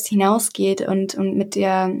selbst hinausgeht und mit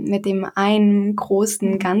dem einen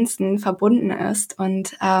großen Ganzen verbunden ist.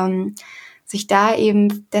 Und sich da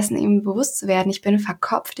dessen bewusst zu werden, ich bin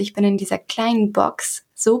verkopft, ich bin in dieser kleinen Box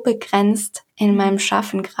so begrenzt in meinem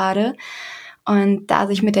Schaffen gerade, und da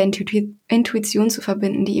sich mit der Intuition zu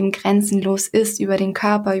verbinden, die eben grenzenlos ist, über den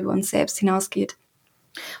Körper, über uns selbst hinausgeht.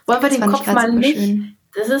 Wollen wir den Kopf mal nicht, schön.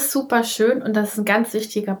 Das ist super schön und das ist ein ganz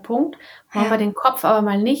wichtiger Punkt, wollen wir den Kopf aber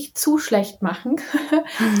mal nicht zu schlecht machen,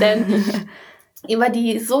 denn über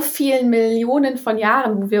die so vielen Millionen von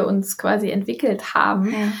Jahren, wo wir uns quasi entwickelt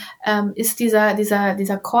haben, ist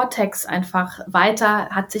dieser Cortex einfach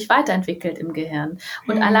hat sich weiterentwickelt im Gehirn.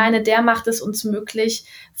 Und alleine der macht es uns möglich,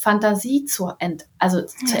 Fantasie zu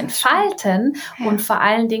entfalten und vor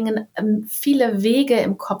allen Dingen viele Wege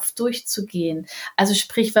im Kopf durchzugehen. Also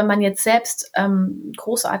sprich, wenn man jetzt selbst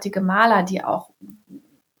großartige Maler, die auch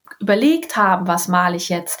überlegt haben, was male ich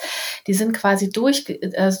jetzt, die sind quasi du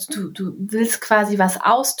willst quasi was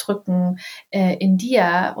ausdrücken in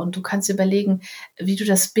dir und du kannst überlegen, wie du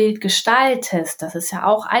das Bild gestaltest. Das ist ja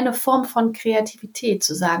auch eine Form von Kreativität,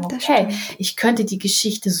 zu sagen, okay, ich könnte die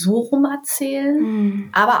Geschichte so rum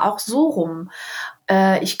erzählen, aber auch so rum.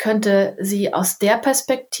 ich könnte sie aus der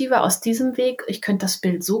Perspektive, aus diesem Weg, ich könnte das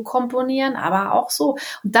Bild so komponieren, aber auch so.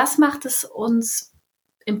 Und das macht es uns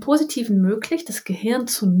im Positiven möglich, das Gehirn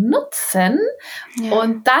zu nutzen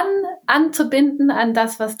und dann anzubinden an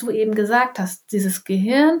das, was du eben gesagt hast, dieses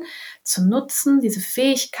Gehirn zu nutzen, diese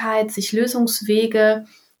Fähigkeit, sich Lösungswege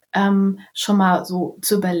schon mal so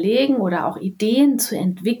zu überlegen oder auch Ideen zu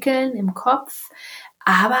entwickeln im Kopf,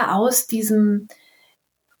 aber aus diesem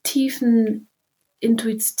tiefen,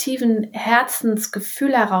 intuitiven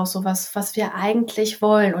Herzensgefühl heraus, so was wir eigentlich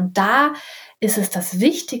wollen. Und da ist es das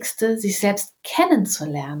Wichtigste, sich selbst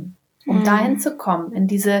kennenzulernen, um dahin zu kommen, in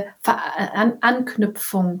diese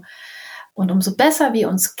Anknüpfung. Und umso besser wir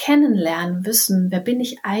uns kennenlernen, wissen, wer bin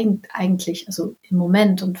ich eigentlich, also im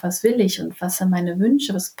Moment und was will ich und was sind meine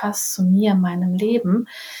Wünsche, was passt zu mir, meinem Leben,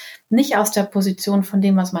 nicht aus der Position von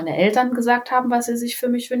dem, was meine Eltern gesagt haben, was sie sich für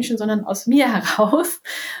mich wünschen, sondern aus mir heraus,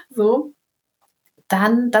 so,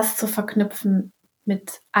 dann das zu verknüpfen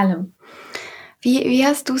mit allem. Wie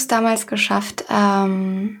hast du es damals geschafft,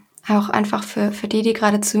 auch einfach für die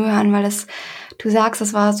gerade zuhören, weil du sagst,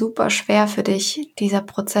 es war super schwer für dich, dieser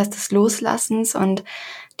Prozess des Loslassens und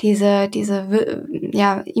diese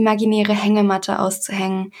imaginäre Hängematte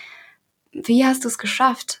auszuhängen. Wie hast du es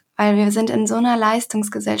geschafft? Weil wir sind in so einer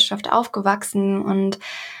Leistungsgesellschaft aufgewachsen und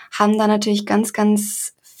haben da natürlich ganz,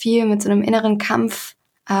 ganz viel mit so einem inneren Kampf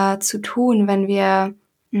zu tun, wenn wir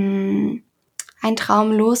einen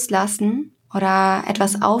Traum loslassen oder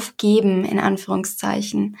etwas aufgeben, in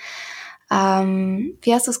Anführungszeichen.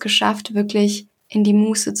 Wie hast du es geschafft, wirklich in die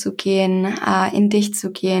Muße zu gehen, in dich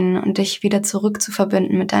zu gehen und dich wieder zurück zu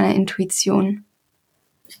verbinden mit deiner Intuition?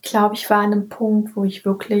 Ich glaube, ich war an einem Punkt, wo ich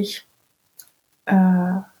wirklich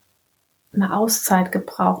eine Auszeit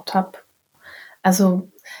gebraucht habe. Also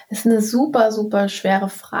es ist eine super, super schwere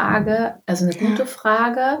Frage, also eine gute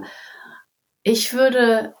Frage. Ich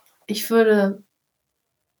würde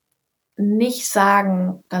nicht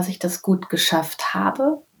sagen, dass ich das gut geschafft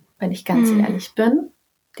habe, wenn ich ganz ehrlich bin,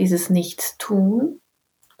 dieses Nichtstun.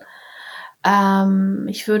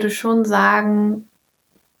 Ich würde schon sagen,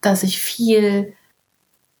 dass ich viel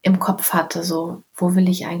im Kopf hatte, so, wo will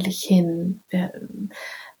ich eigentlich hin?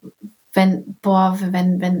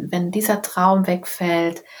 Wenn dieser Traum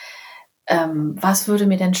wegfällt, was würde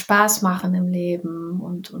mir denn Spaß machen im Leben?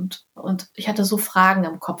 Und ich hatte so Fragen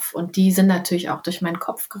im Kopf und die sind natürlich auch durch meinen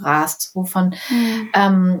Kopf gerast. Wovon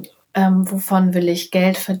will ich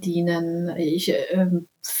Geld verdienen? Ich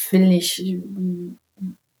will nicht,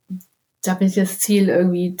 da bin ich das Ziel,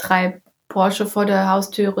 irgendwie 3 Porsche vor der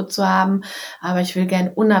Haustüre zu haben, aber ich will gern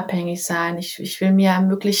unabhängig sein. Ich will mir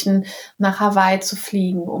ermöglichen, nach Hawaii zu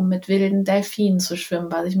fliegen, um mit wilden Delfinen zu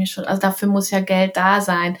schwimmen, also dafür muss ja Geld da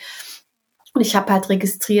sein. Und ich habe halt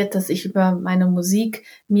registriert, dass ich über meine Musik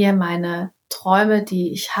mir meine Träume,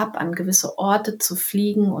 die ich habe, an gewisse Orte zu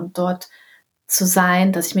fliegen und dort zu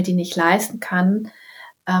sein, dass ich mir die nicht leisten kann,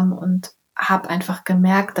 und habe einfach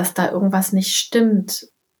gemerkt, dass da irgendwas nicht stimmt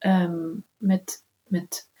mit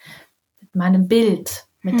meinem Bild,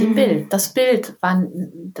 mit dem Bild. Das Bild war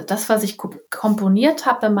das, was ich komponiert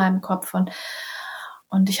habe in meinem Kopf.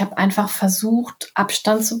 Und ich habe einfach versucht,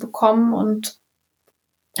 Abstand zu bekommen und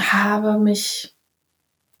habe mich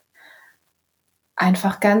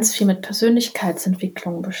einfach ganz viel mit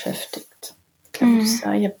Persönlichkeitsentwicklung beschäftigt. Ich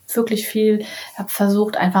habe wirklich habe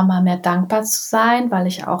versucht, einfach mal mehr dankbar zu sein, weil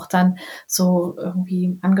ich auch dann so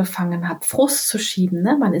irgendwie angefangen habe, Frust zu schieben.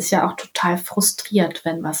 Ne? Man ist ja auch total frustriert,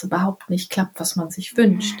 wenn was überhaupt nicht klappt, was man sich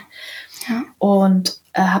wünscht. Ja. Und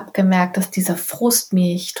habe gemerkt, dass dieser Frust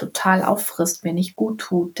mich total auffrisst, mir nicht gut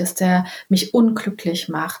tut, dass der mich unglücklich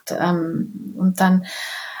macht. Und dann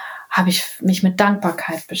habe ich mich mit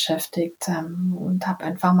Dankbarkeit beschäftigt und habe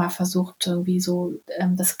einfach mal versucht, irgendwie so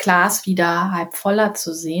das Glas wieder halb voller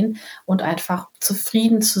zu sehen und einfach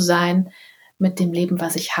zufrieden zu sein mit dem Leben,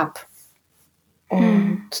 was ich habe.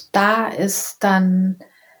 Und da ist dann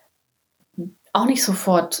auch nicht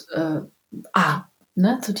sofort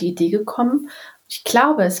so die Idee gekommen. Ich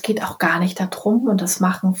glaube, es geht auch gar nicht darum, und das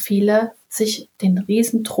machen viele, sich den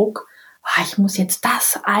Riesendruck, ich muss jetzt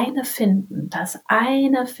das eine finden,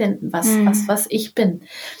 was ich bin.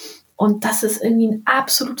 Und das ist irgendwie ein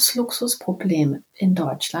absolutes Luxusproblem in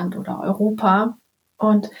Deutschland oder Europa.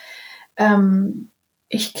 Und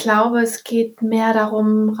ich glaube, es geht mehr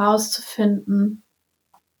darum, rauszufinden,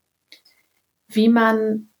 wie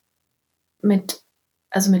man mit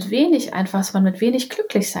wenig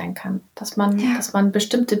glücklich sein kann. Dass man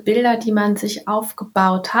bestimmte Bilder, die man sich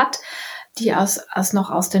aufgebaut hat, die noch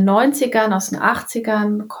aus den 90ern, aus den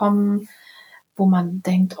 80ern kommen, wo man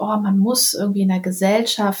denkt, oh, man muss irgendwie in der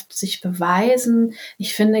Gesellschaft sich beweisen.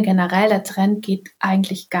 Ich finde generell, der Trend geht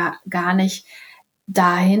eigentlich gar nicht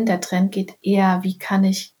dahin. Der Trend geht eher, wie kann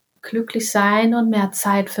ich glücklich sein und mehr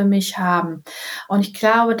Zeit für mich haben. Und ich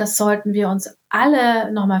glaube, das sollten wir uns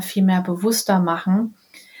alle noch mal viel mehr bewusster machen.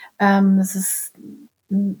 Das ist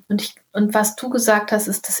und was du gesagt hast,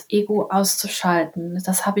 ist das Ego auszuschalten.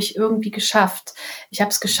 Das habe ich irgendwie geschafft. Ich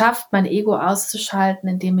habe es geschafft, mein Ego auszuschalten,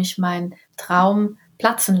 indem ich meinen Traum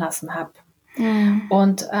platzen lassen habe. Mhm.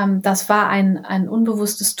 Und das war ein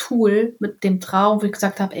unbewusstes Tool mit dem Traum, wo ich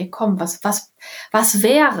gesagt habe, ey, komm, was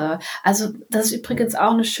wäre? Also das ist übrigens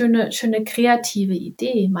auch eine schöne kreative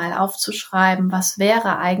Idee, mal aufzuschreiben, was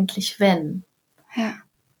wäre eigentlich, wenn? Ja.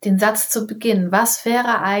 Den Satz zu Beginn, was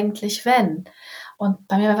wäre eigentlich, wenn? Und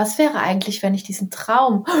bei mir, was wäre eigentlich, wenn ich diesen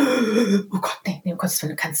Traum, oh Gott, nee, um Gottes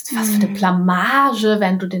Willen, du kannst, was für eine Blamage,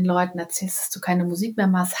 wenn du den Leuten erzählst, dass du keine Musik mehr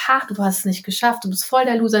machst, du hast es nicht geschafft, du bist voll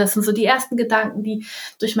der Loser. Das sind so die ersten Gedanken, die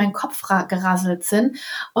durch meinen Kopf gerasselt sind.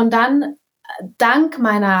 Und dann, dank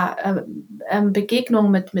meiner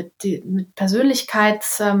Begegnung mit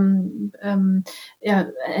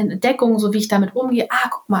Persönlichkeitsentdeckung, so wie ich damit umgehe,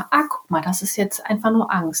 guck mal, das ist jetzt einfach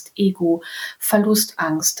nur Angst, Ego,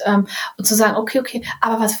 Verlustangst. Und zu sagen, okay,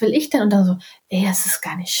 aber was will ich denn? Und dann so, es ist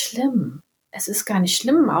gar nicht schlimm. Es ist gar nicht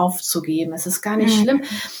schlimm aufzugeben. Es ist gar nicht schlimm.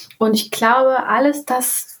 Und ich glaube, alles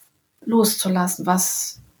das loszulassen,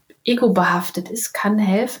 was ego-behaftet ist, kann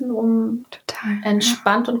helfen, um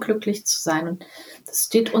entspannt und glücklich zu sein. Und das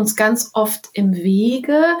steht uns ganz oft im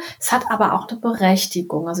Wege. Es hat aber auch eine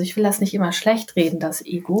Berechtigung. Also ich will das nicht immer schlecht reden, das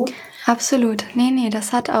Ego. Absolut. Nee,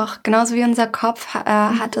 das hat auch, genauso wie unser Kopf,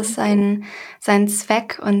 hat es seinen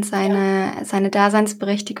Zweck und seine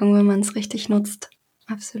Daseinsberechtigung, wenn man es richtig nutzt.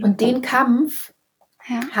 Absolut. Und den Kampf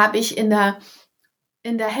habe ich in der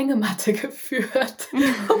Hängematte geführt,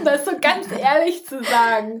 um das so ganz ehrlich zu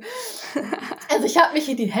sagen. Also ich habe mich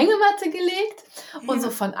in die Hängematte gelegt und so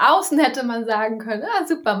von außen hätte man sagen können,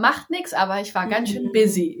 super, macht nichts, aber ich war ganz schön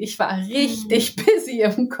busy. Ich war richtig busy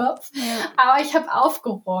im Kopf, aber ich habe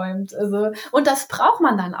aufgeräumt. Also, und das braucht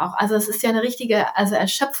man dann auch. Also es ist ja eine richtige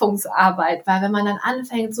Erschöpfungsarbeit, weil wenn man dann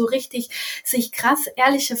anfängt, so richtig sich krass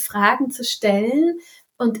ehrliche Fragen zu stellen,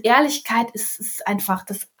 und Ehrlichkeit ist einfach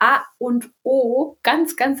das A und O,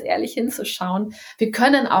 ganz, ganz ehrlich hinzuschauen. Wir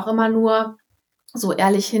können auch immer nur so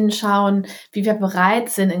ehrlich hinschauen, wie wir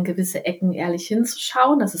bereit sind, in gewisse Ecken ehrlich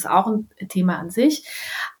hinzuschauen. Das ist auch ein Thema an sich.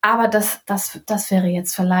 Aber das wäre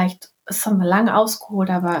jetzt vielleicht, das haben wir lange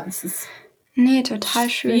ausgeholt, aber es ist total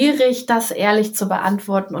schwierig, das ehrlich zu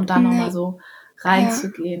beantworten und dann nochmal so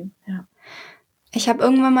reinzugehen. Ja. Ich habe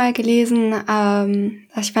irgendwann mal gelesen,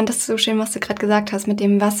 ich fand das so schön, was du gerade gesagt hast, mit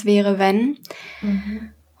dem was wäre, wenn.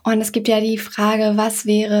 Und es gibt ja die Frage, was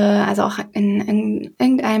wäre, also auch in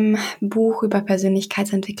irgendeinem Buch über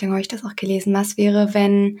Persönlichkeitsentwicklung habe ich das auch gelesen, was wäre,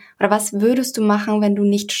 wenn, oder was würdest du machen, wenn du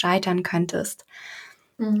nicht scheitern könntest?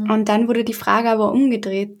 Und dann wurde die Frage aber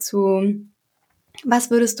umgedreht zu,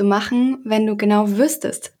 was würdest du machen, wenn du genau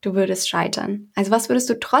wüsstest, du würdest scheitern? Also was würdest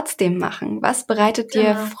du trotzdem machen? Was bereitet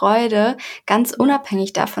dir Freude, ganz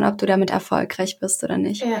unabhängig davon, ob du damit erfolgreich bist oder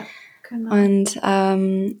nicht? Ja, genau. Und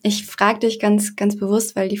ich frage dich ganz, ganz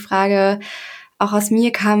bewusst, weil die Frage auch aus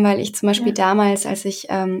mir kam, weil ich zum Beispiel damals, als ich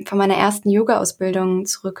von meiner ersten Yoga-Ausbildung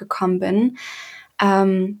zurückgekommen bin,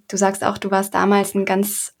 du sagst auch, du warst damals ein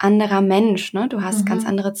ganz anderer Mensch, ne? Du hast ganz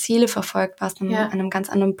andere Ziele verfolgt, warst an einem ganz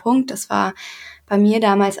anderen Punkt. Das war bei mir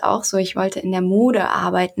damals auch so. Ich wollte in der Mode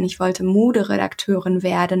arbeiten, ich wollte Moderedakteurin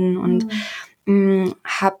werden und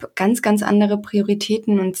habe ganz, ganz andere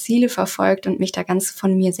Prioritäten und Ziele verfolgt und mich da ganz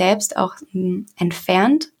von mir selbst auch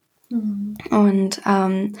entfernt. Und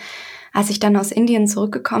als ich dann aus Indien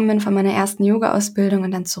zurückgekommen bin von meiner ersten Yoga-Ausbildung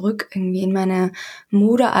und dann zurück irgendwie in meine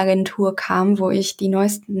Modeagentur kam, wo ich die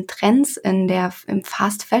neuesten Trends im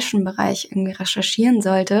Fast-Fashion-Bereich irgendwie recherchieren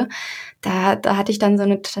sollte, da hatte ich dann so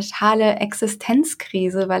eine totale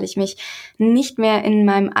Existenzkrise, weil ich mich nicht mehr in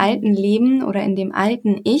meinem alten Leben oder in dem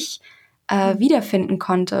alten Ich wiederfinden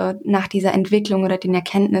konnte nach dieser Entwicklung oder den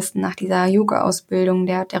Erkenntnissen, nach dieser Yoga-Ausbildung,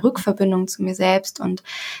 der Rückverbindung zu mir selbst und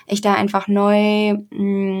ich da einfach neu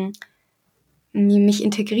mich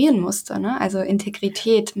integrieren musste, ne? Also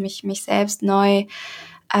Integrität, mich selbst neu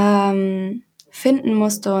finden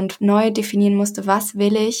musste und neu definieren musste, was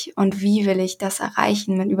will ich und wie will ich das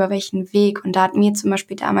erreichen, über welchen Weg. Und da hat mir zum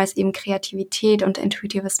Beispiel damals eben Kreativität und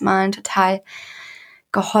intuitives Malen total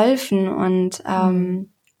geholfen. Und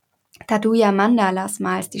da du ja Mandalas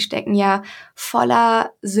malst, die stecken ja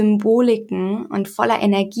voller Symboliken und voller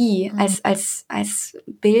Energie als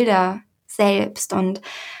Bilder selbst und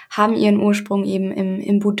haben ihren Ursprung eben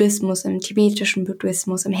im Buddhismus, im tibetischen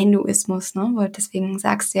Buddhismus, im Hinduismus, ne? Und deswegen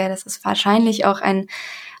sagst du ja, dass es wahrscheinlich auch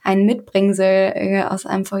ein Mitbringsel aus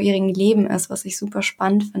einem vorherigen Leben ist, was ich super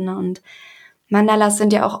spannend finde. Und Mandalas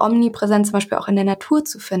sind ja auch omnipräsent, zum Beispiel auch in der Natur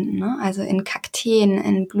zu finden, ne? Also in Kakteen,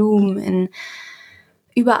 in Blumen,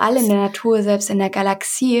 überall in der Natur, selbst in der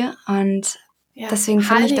Galaxie. Und deswegen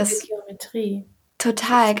finde ich das Geometrie.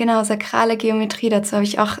 total, genau, sakrale Geometrie. Dazu habe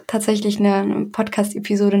ich auch tatsächlich eine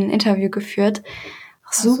Podcast-Episode, ein Interview geführt.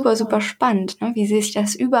 Super, super spannend, ne? Wie sich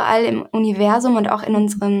das überall im Universum und auch in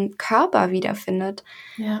unserem Körper wiederfindet.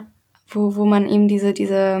 Ja. Wo man eben diese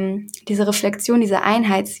Reflexion, diese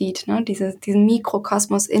Einheit sieht, ne? Diesen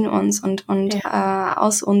Mikrokosmos in uns und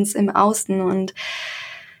aus uns im Außen. Und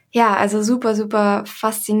ja, also super, super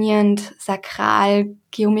faszinierend, sakral,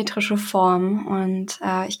 geometrische Form. Und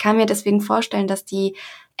ich kann mir deswegen vorstellen, dass die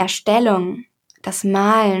Erstellung, das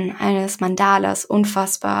Malen eines Mandalas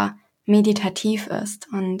unfassbar meditativ ist.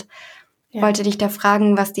 Und wollte dich da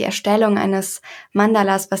fragen, was die Erstellung eines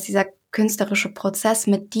Mandalas, was dieser künstlerische Prozess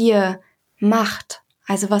mit dir macht.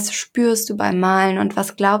 Also was spürst du beim Malen und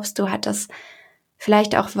was glaubst du, hat das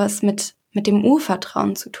vielleicht auch was mit dem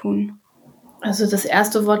Urvertrauen zu tun? Also das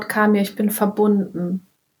erste Wort kam mir, ich bin verbunden.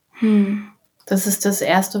 Das ist das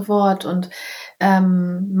erste Wort. Und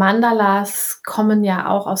Mandalas kommen ja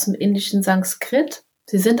auch aus dem indischen Sanskrit.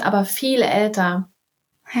 Sie sind aber viel älter.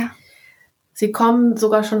 Ja. Sie kommen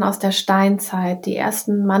sogar schon aus der Steinzeit. Die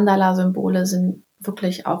ersten Mandala-Symbole sind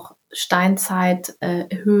wirklich auch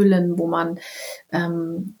Steinzeit-Höhlen, wo man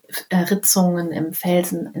Ritzungen im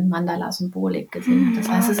Felsen in Mandala-Symbolik gesehen hat.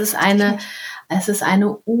 Das heißt, es ist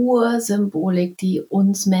eine Ursymbolik, die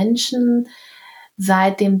uns Menschen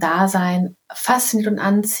seit dem Dasein fasziniert und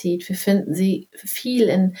anzieht. Wir finden sie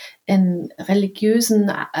viel in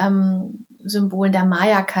religiösen Symbolen. Der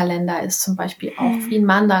Maya-Kalender ist zum Beispiel auch wie ein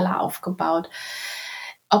Mandala aufgebaut.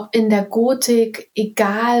 Ob in der Gotik,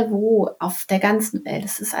 egal wo, auf der ganzen Welt.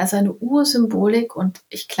 Es ist also eine Ursymbolik und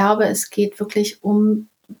ich glaube, es geht wirklich um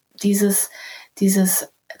diese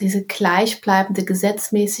gleichbleibende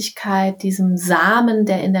Gesetzmäßigkeit, diesem Samen,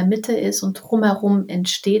 der in der Mitte ist und drumherum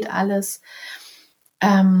entsteht alles.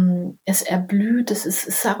 Es erblüht, es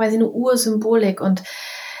ist quasi eine Ursymbolik und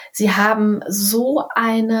sie haben so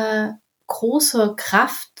eine große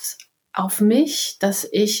Kraft auf mich, dass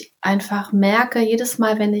ich einfach merke, jedes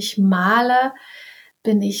Mal, wenn ich male,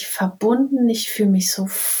 bin ich verbunden, ich fühle mich so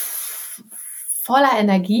voller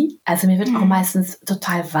Energie, also mir wird auch meistens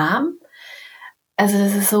total warm, also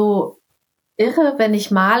das ist so irre, wenn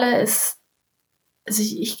ich male,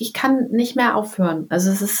 ich kann nicht mehr aufhören,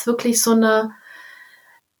 also es ist wirklich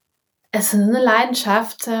es ist eine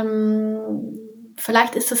Leidenschaft.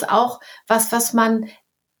 Vielleicht ist es auch was man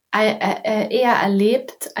eher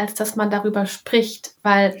erlebt, als dass man darüber spricht.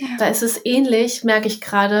 Weil da ist es ähnlich, merke ich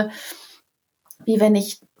gerade, wie wenn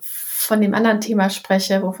ich von dem anderen Thema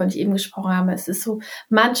spreche, wovon ich eben gesprochen habe. Es ist so,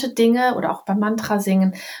 manche Dinge, oder auch beim Mantra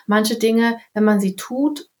singen, manche Dinge, wenn man sie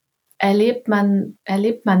tut, erlebt man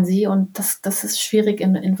sie und das ist schwierig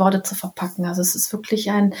in Worte zu verpacken. Also es ist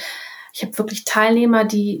wirklich ich habe wirklich Teilnehmer,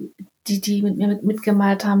 die mit mir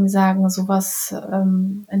mitgemalt haben, die sagen, sowas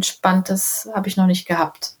Entspanntes habe ich noch nicht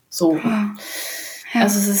gehabt. So. Ja.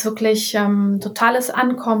 Also es ist wirklich totales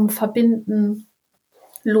Ankommen, Verbinden,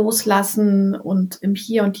 Loslassen und im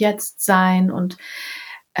Hier und Jetzt sein und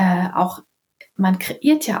auch, man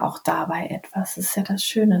kreiert ja auch dabei etwas. Das ist ja das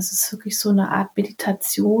Schöne. Es ist wirklich so eine Art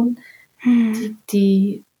Meditation,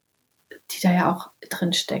 die da ja auch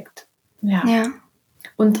drin steckt. Ja.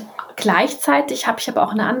 Und gleichzeitig habe ich aber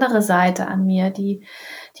auch eine andere Seite an mir, die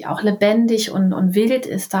auch lebendig und wild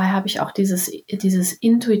ist. Daher habe ich auch dieses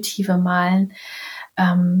intuitive Malen,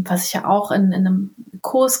 was ich ja auch in einem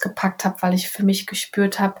Kurs gepackt habe, weil ich für mich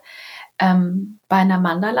gespürt habe, bei einer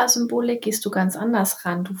Mandala-Symbolik gehst du ganz anders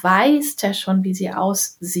ran. Du weißt ja schon, wie sie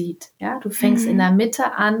aussieht. Ja? Du fängst in der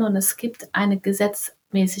Mitte an und es gibt eine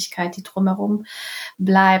Gesetzmäßigkeit, die drumherum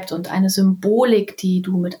bleibt und eine Symbolik, die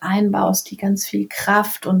du mit einbaust, die ganz viel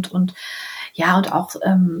Kraft und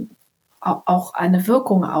auch eine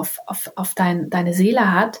Wirkung auf deine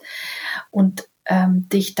Seele hat und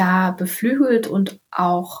dich da beflügelt und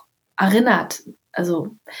auch erinnert.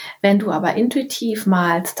 Also wenn du aber intuitiv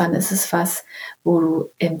malst, dann ist es was, wo du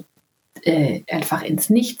einfach ins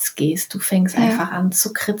Nichts gehst. Du fängst einfach an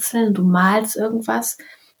zu kritzeln, du malst irgendwas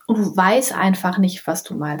und du weißt einfach nicht, was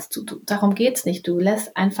du malst. Darum geht's nicht. Du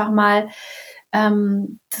lässt einfach mal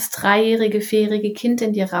das 3-jährige, 4-jährige Kind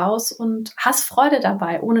in dir raus und hast Freude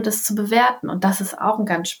dabei, ohne das zu bewerten. Und das ist auch ein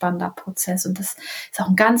ganz spannender Prozess. Und das ist auch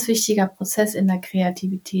ein ganz wichtiger Prozess in der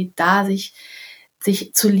Kreativität, da sich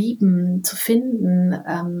sich zu lieben, zu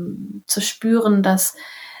finden, zu spüren, dass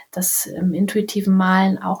das im intuitiven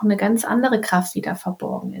Malen auch eine ganz andere Kraft wieder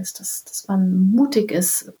verborgen ist, dass man mutig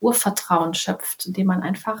ist, Urvertrauen schöpft, indem man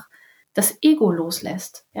einfach das Ego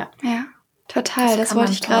loslässt. Ja, total, das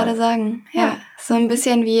wollte ich gerade sagen. Ja, so ein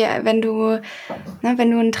bisschen wie wenn du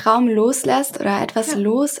einen Traum loslässt oder etwas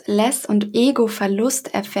loslässt und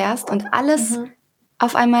Ego-Verlust erfährst und alles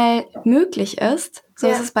auf einmal möglich ist. So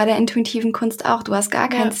ist es bei der intuitiven Kunst auch. Du hast gar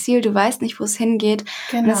kein Ziel, du weißt nicht, wo es hingeht.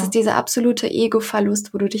 Genau. Und es ist dieser absolute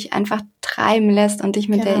Ego-Verlust, wo du dich einfach treiben lässt und dich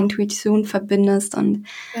mit der Intuition verbindest. Und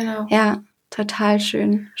ja, total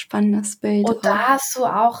schön, spannendes Bild. Und da hast du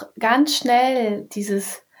auch ganz schnell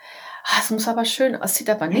dieses, es muss aber schön, es sieht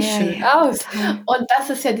aber nicht schön aus. Total. Und das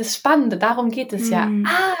ist ja das Spannende, darum geht es ja.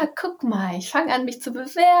 Guck mal, ich fange an, mich zu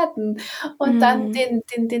bewerten. Und dann den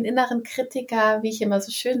inneren Kritiker, wie ich immer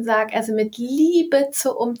so schön sage, also mit Liebe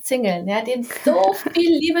zu umzingeln, ja, dem so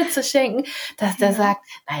viel Liebe zu schenken, dass der sagt,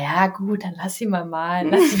 naja, gut, dann lass ihn mal malen,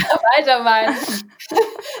 lass ihn mal weitermalen.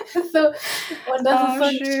 So. Und das ist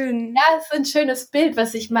so schön. Ist ein schönes Bild,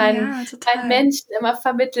 was ich meinen Menschen immer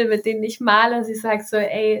vermittle, mit denen ich male. Sie sagt so,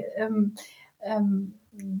 ey,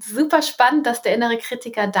 super spannend, dass der innere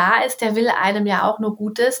Kritiker da ist. Der will einem ja auch nur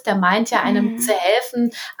Gutes. Der meint ja einem zu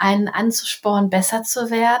helfen, einen anzuspornen, besser zu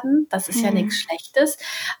werden. Das ist ja nichts Schlechtes.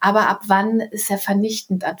 Aber ab wann ist er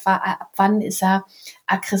vernichtend? Ab wann ist er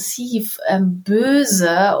aggressiv,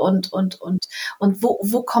 böse und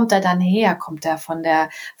wo kommt er dann her? Kommt er von der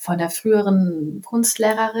früheren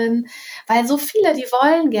Kunstlehrerin? Weil so viele, die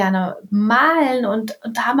wollen gerne malen und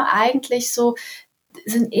haben eigentlich so,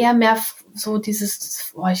 sind eher mehr so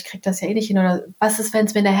dieses, ich krieg das ja eh nicht hin, oder was ist, wenn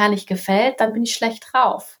es mir nachher nicht gefällt, dann bin ich schlecht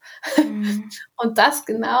drauf. Und das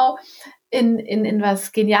genau in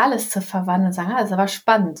was Geniales zu verwandeln, sagen, das ist aber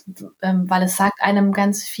spannend, weil es sagt einem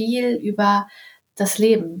ganz viel über das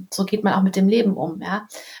Leben. So geht man auch mit dem Leben um, ja.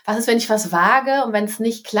 Was ist, wenn ich was wage und wenn es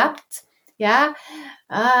nicht klappt, ja,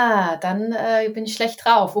 dann bin ich schlecht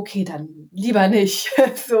drauf. Okay, dann lieber nicht.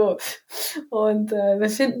 So. Und wir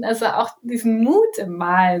finden also auch diesen Mut im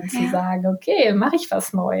Malen zu sagen, okay, mache ich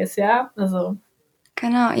was Neues, ja. Also.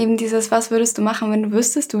 Genau, eben dieses, was würdest du machen, wenn du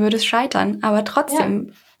wüsstest, du würdest scheitern, aber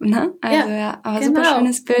trotzdem, ne? Also aber super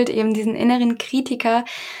schönes Bild, eben diesen inneren Kritiker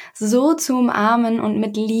so zu umarmen und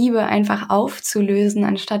mit Liebe einfach aufzulösen,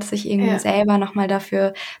 anstatt sich irgendwie selber nochmal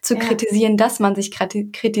dafür zu kritisieren, dass man sich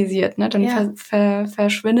kritisiert, ne? Dann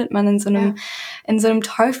verschwindet man in so einem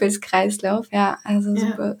Teufelskreislauf. Ja, also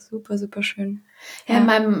super, super, super schön. Ja, in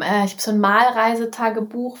meinem, ich habe so ein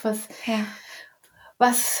Malreisetagebuch,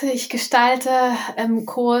 was ich gestalte im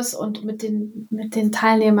Kurs und mit den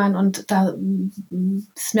Teilnehmern, und da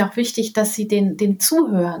ist mir auch wichtig, dass sie den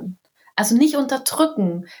zuhören. Also nicht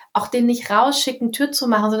unterdrücken, auch den nicht rausschicken, Tür zu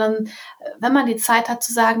machen, sondern wenn man die Zeit hat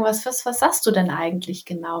zu sagen, was sagst du denn eigentlich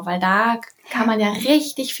genau? Weil da kann man ja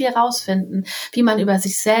richtig viel rausfinden, wie man über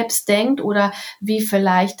sich selbst denkt oder wie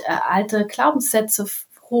vielleicht alte Glaubenssätze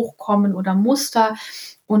hochkommen oder Muster.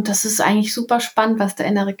 Und das ist eigentlich super spannend, was der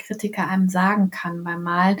innere Kritiker einem sagen kann beim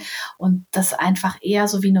Malen, und das einfach eher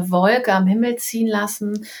so wie eine Wolke am Himmel ziehen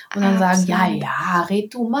lassen und dann sagen, ja,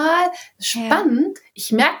 red du mal. Spannend.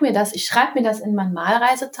 Ich merke mir das, ich schreibe mir das in mein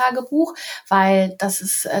Malreisetagebuch, weil das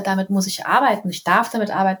ist, damit muss ich arbeiten. Ich darf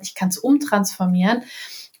damit arbeiten, ich kann es umtransformieren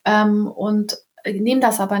und nehme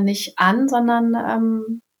das aber nicht an,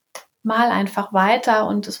 sondern mal einfach weiter,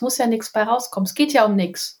 und es muss ja nichts bei rauskommen. Es geht ja um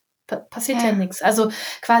nichts. Passiert ja nichts. Also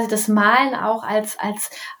quasi das Malen auch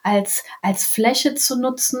als Fläche zu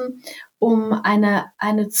nutzen, um eine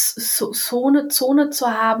Zone zu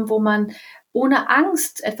haben, wo man ohne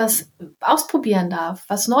Angst etwas ausprobieren darf,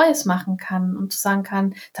 was Neues machen kann und sagen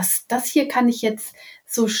kann, das hier kann ich jetzt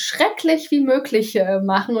so schrecklich wie möglich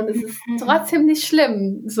machen und es ist trotzdem nicht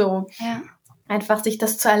schlimm. So einfach sich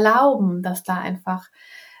das zu erlauben, dass da einfach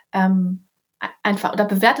oder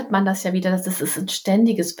bewertet man das ja wieder, das ist ein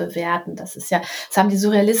ständiges Bewerten. Das haben die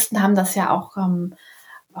Surrealisten haben das ja auch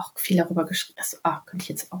viel darüber geschrieben. Könnte ich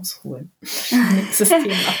jetzt ausholen. Nächstes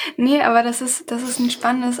Thema. Nee, aber das ist ein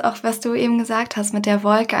spannendes, auch was du eben gesagt hast mit der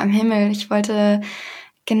Wolke am Himmel. Ich wollte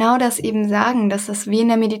genau das eben sagen, dass das wie in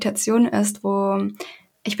der Meditation ist, wo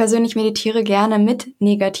ich persönlich meditiere gerne mit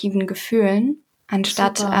negativen Gefühlen,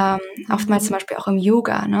 anstatt oftmals zum Beispiel auch im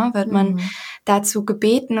Yoga, ne, wird man dazu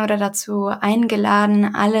gebeten oder dazu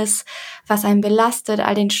eingeladen, alles, was einen belastet,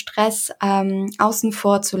 all den Stress außen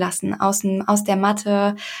vor zu lassen, aus der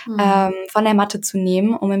Matte, von der Matte zu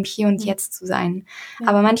nehmen, um im Hier und Jetzt zu sein. Ja.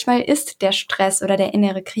 Aber manchmal ist der Stress oder der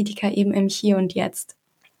innere Kritiker eben im Hier und Jetzt.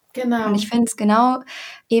 Genau. Und ich finde es genau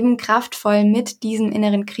eben kraftvoll, mit diesem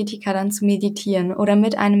inneren Kritiker dann zu meditieren oder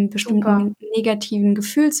mit einem bestimmten negativen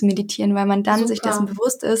Gefühl zu meditieren, weil man dann sich dessen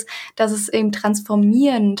bewusst ist, dass es eben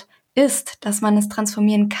transformierend ist, dass man es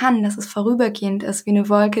transformieren kann, dass es vorübergehend ist, wie eine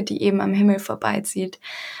Wolke, die eben am Himmel vorbeizieht.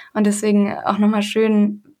 Und deswegen auch nochmal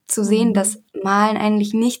schön zu sehen, dass Malen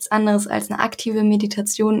eigentlich nichts anderes als eine aktive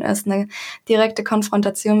Meditation ist, eine direkte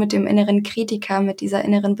Konfrontation mit dem inneren Kritiker, mit dieser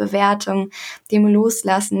inneren Bewertung, dem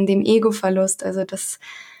Loslassen, dem Ego-Verlust. Also das,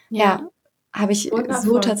 habe ich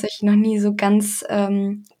so tatsächlich noch nie so ganz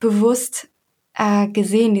bewusst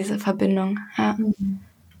gesehen, diese Verbindung. Ja.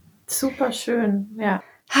 Super schön, ja.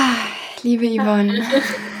 Liebe Yvonne.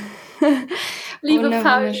 Liebe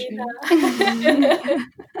Paulina.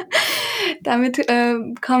 Damit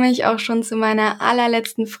komme ich auch schon zu meiner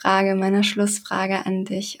allerletzten Frage, meiner Schlussfrage an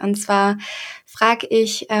dich. Und zwar frage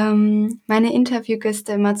ich meine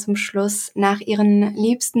Interviewgäste immer zum Schluss nach ihren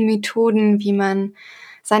liebsten Methoden, wie man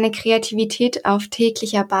seine Kreativität auf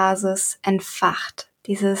täglicher Basis entfacht.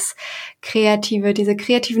 Diese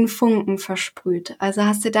kreativen Funken versprüht. Also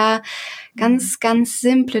hast du da ganz, ganz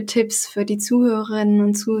simple Tipps für die Zuhörerinnen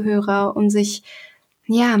und Zuhörer, um sich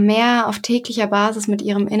mehr auf täglicher Basis mit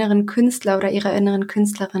ihrem inneren Künstler oder ihrer inneren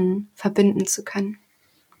Künstlerin verbinden zu können?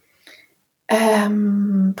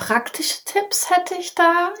 Praktische Tipps hätte ich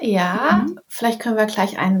da, ja. Vielleicht können wir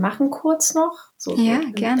gleich einen machen, kurz noch. So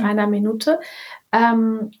gerne. In einer Minute.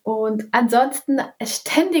 Und ansonsten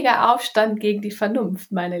ständiger Aufstand gegen die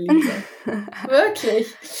Vernunft, meine Liebe.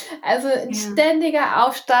 Wirklich. Also ein ständiger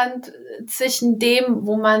Aufstand zwischen dem,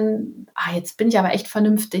 wo man, jetzt bin ich aber echt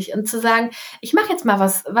vernünftig, und zu sagen, ich mache jetzt mal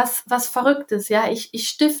was Verrücktes, ja. Ich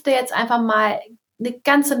stifte jetzt einfach mal eine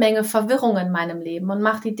ganze Menge Verwirrung in meinem Leben und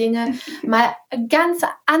mache die Dinge mal ganz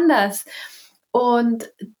anders.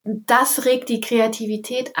 Und das regt die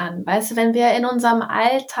Kreativität an. Weißt du, wenn wir in unserem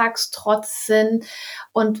Alltagstrotz sind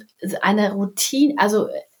und eine Routine, also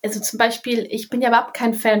zum Beispiel, ich bin ja überhaupt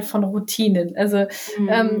kein Fan von Routinen. Also,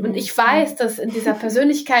 und ich weiß, dass in dieser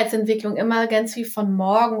Persönlichkeitsentwicklung immer ganz viel von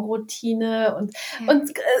Morgenroutine und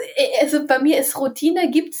also bei mir ist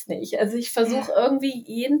Routine gibt's nicht. Also ich versuche irgendwie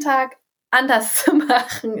jeden Tag anders zu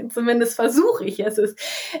machen. Zumindest versuche ich es.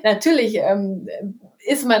 Natürlich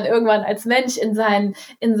ist man irgendwann als Mensch in seinen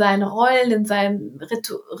Rollen, in seinem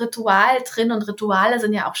Ritual drin, und Rituale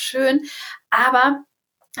sind ja auch schön, aber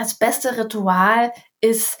das beste Ritual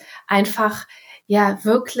ist einfach,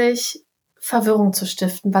 wirklich Verwirrung zu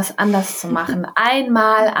stiften, was anders zu machen.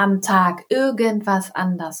 Einmal am Tag irgendwas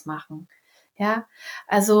anders machen. Ja,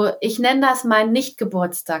 also ich nenne das mein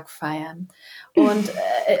Nicht-Geburtstag feiern. Und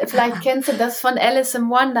vielleicht kennst du das von Alice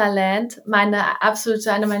in Wonderland,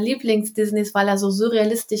 eine meiner Lieblings-Disneys, weil er so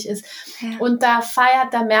surrealistisch ist. Ja. Und da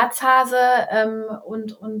feiert der Märzhase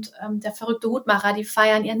und der verrückte Hutmacher, die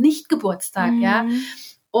feiern ihren Nicht-Geburtstag, ja.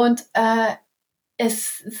 Und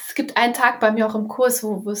es gibt einen Tag bei mir auch im Kurs,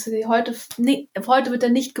 wo sie heute wird der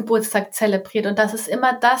Nicht-Geburtstag zelebriert. Und das ist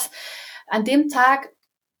immer das, an dem Tag,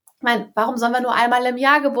 warum sollen wir nur einmal im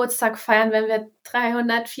Jahr Geburtstag feiern, wenn wir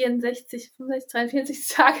 364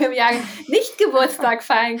 Tage im Jahr nicht Geburtstag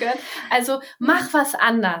feiern können? Also mach was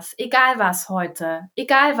anders, egal was heute,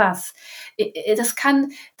 egal was. Das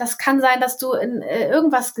kann sein, dass du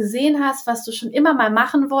irgendwas gesehen hast, was du schon immer mal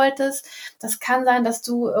machen wolltest. Das kann sein, dass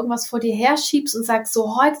du irgendwas vor dir herschiebst und sagst,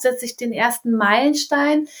 so heute setze ich den ersten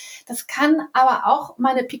Meilenstein. Das kann aber auch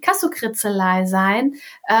meine Picasso-Kritzelei sein,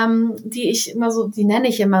 die nenne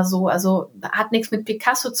ich immer so, also hat nichts mit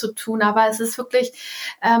Picasso zu tun, aber es ist wirklich,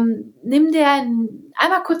 nimm dir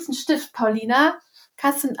einmal kurz einen Stift, Paulina.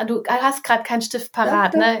 Du hast gerade keinen Stift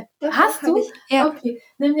parat, ne? Doch, hast du? Ja. Okay,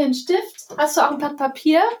 nimm dir einen Stift. Hast du auch ein Blatt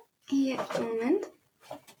Papier? Ja, Moment.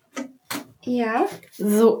 Ja.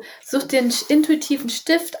 So, such dir einen intuitiven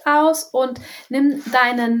Stift aus und nimm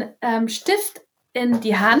deinen Stift in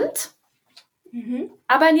die Hand,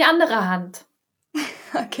 aber in die andere Hand.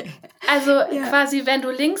 Okay. Also quasi, wenn du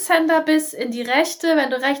Linkshänder bist, in die rechte, wenn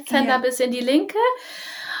du Rechtshänder bist, in die linke.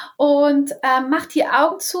 Und mach die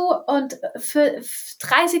Augen zu und für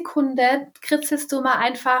 3 Sekunden kritzelst du mal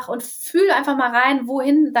einfach und fühl einfach mal rein,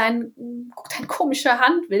 wohin deine komische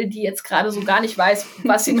Hand will, die jetzt gerade so gar nicht weiß,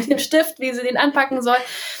 was sie mit dem Stift, wie sie den anpacken soll.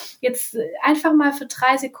 Jetzt einfach mal für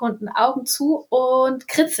 3 Sekunden Augen zu und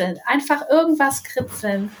kritzeln. Einfach irgendwas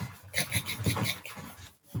kritzeln.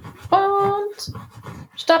 Und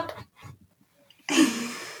stopp.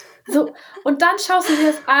 So, und dann schaust du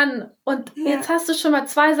dir das an und jetzt hast du schon mal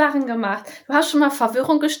 2 Sachen gemacht. Du hast schon mal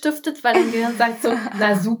Verwirrung gestiftet, weil dein Gehirn sagt so,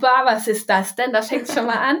 na super, was ist das denn? Da fängt es schon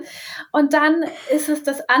mal an. Und dann ist es,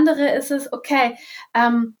 das andere ist es, okay,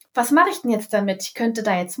 was mache ich denn jetzt damit? Ich könnte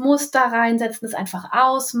da jetzt Muster reinsetzen, das einfach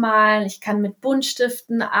ausmalen. Ich kann mit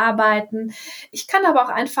Buntstiften arbeiten. Ich kann aber auch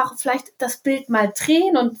einfach vielleicht das Bild mal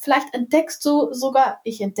drehen und vielleicht entdeckst du sogar,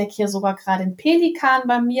 ich entdecke hier sogar gerade einen Pelikan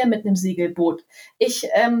bei mir mit einem Segelboot. Ich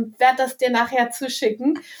werde das dir nachher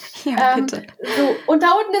zuschicken. Ja, bitte. So, und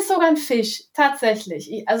da unten ist sogar ein Fisch,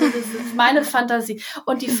 tatsächlich. Also das ist meine Fantasie.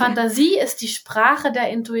 Und die Fantasie ist die Sprache der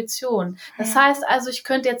Intuition. Das heißt also, ich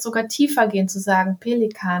könnte jetzt sogar tiefer gehen, zu sagen,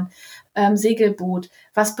 Pelikan, Segelboot,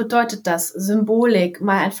 was bedeutet das? Symbolik,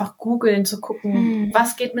 mal einfach googeln, zu gucken,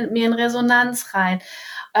 was geht mit mir in Resonanz rein.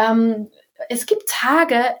 Es gibt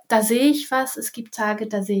Tage, da sehe ich was, es gibt Tage,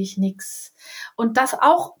 da sehe ich nichts. Und das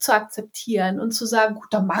auch zu akzeptieren und zu sagen, gut,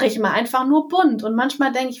 dann mache ich mal einfach nur bunt. Und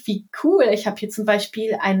manchmal denke ich, wie cool, ich habe hier zum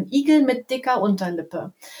Beispiel einen Igel mit dicker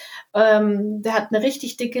Unterlippe. Der hat eine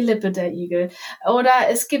richtig dicke Lippe, der Igel. Oder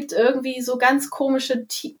es gibt irgendwie so ganz komische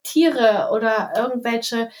Tiere oder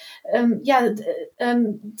irgendwelche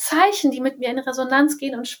Zeichen, die mit mir in Resonanz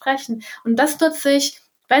gehen und sprechen. Und das nutze ich,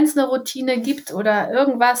 wenn es eine Routine gibt oder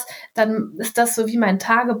irgendwas, dann ist das so wie mein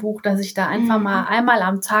Tagebuch, dass ich da einfach mal einmal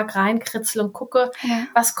am Tag reinkritzel und gucke,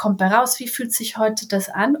 was kommt da raus, wie fühlt sich heute das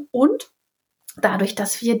an. Und dadurch,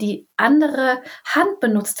 dass wir die andere Hand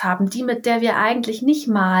benutzt haben, die, mit der wir eigentlich nicht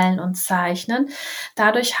malen und zeichnen,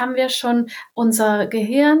 dadurch haben wir schon unser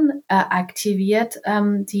Gehirn aktiviert,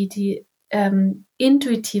 die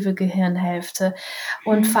intuitive Gehirnhälfte.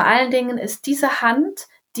 Und vor allen Dingen ist diese Hand,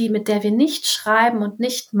 mit der wir nicht schreiben und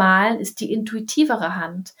nicht malen, ist die intuitivere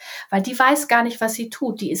Hand, weil die weiß gar nicht, was sie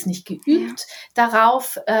tut. Die ist nicht geübt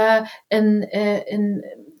darauf, in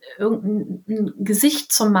irgendein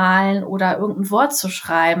Gesicht zu malen oder irgendein Wort zu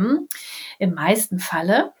schreiben, im meisten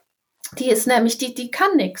Falle. Die ist nämlich, die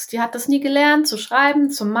kann nichts. Die hat das nie gelernt, zu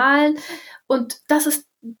schreiben, zu malen. Und das ist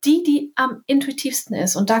die am intuitivsten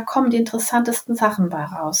ist. Und da kommen die interessantesten Sachen bei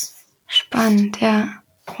raus. Spannend, ja.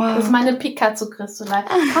 Wow. Das ist meine Picasso-Kristallei.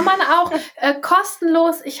 Kann man auch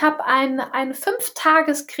kostenlos, ich habe ein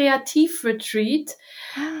 5-Tages-Kreativ-Retreat,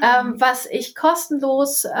 was ich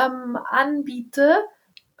kostenlos anbiete.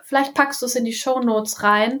 Vielleicht packst du es in die Shownotes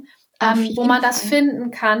rein, wo man das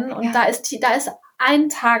finden kann. Und da ist ein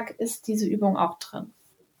Tag ist diese Übung auch drin.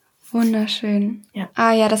 Wunderschön. Ja.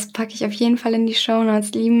 Das packe ich auf jeden Fall in die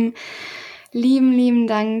Shownotes. Lieben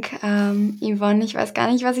Dank, Yvonne. Ich weiß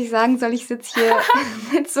gar nicht, was ich sagen soll. Ich sitze hier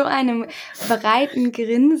mit so einem breiten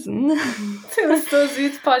Grinsen. Du bist so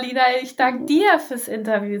süß, Paulina. Ich danke dir fürs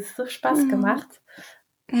Interview. Es hat so Spaß gemacht.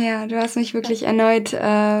 Ja, du hast mich wirklich erneut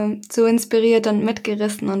so inspiriert und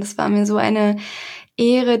mitgerissen. Und es war mir so eine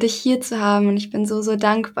Ehre, dich hier zu haben. Und ich bin so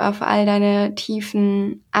dankbar für all deine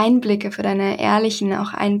tiefen Einblicke, für deine ehrlichen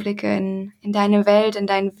auch Einblicke in deine Welt, in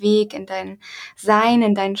deinen Weg, in dein Sein,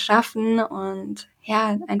 in dein Schaffen. Und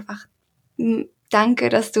ja, einfach danke,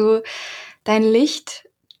 dass du dein Licht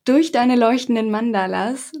durch deine leuchtenden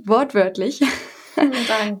Mandalas, wortwörtlich,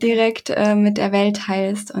 direkt mit der Welt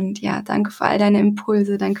teilst. Und ja, danke für all deine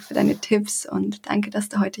Impulse, danke für deine Tipps und danke, dass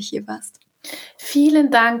du heute hier warst. Vielen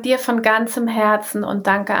Dank dir von ganzem Herzen und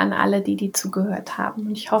danke an alle, die zugehört haben.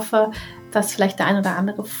 Und ich hoffe, dass vielleicht der ein oder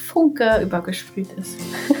andere Funke übergesprüht ist.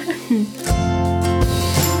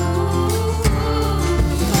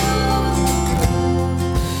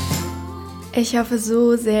 Ich hoffe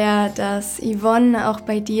so sehr, dass Yvonne auch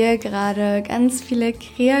bei dir gerade ganz viele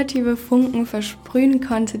kreative Funken versprühen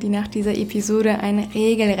konnte, die nach dieser Episode ein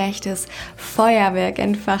regelrechtes Feuerwerk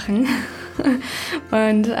entfachen.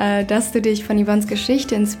 Und dass du dich von Yvonnes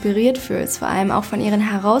Geschichte inspiriert fühlst, vor allem auch von ihren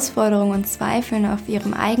Herausforderungen und Zweifeln auf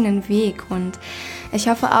ihrem eigenen Weg. Und ich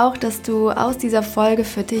hoffe auch, dass du aus dieser Folge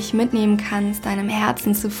für dich mitnehmen kannst, deinem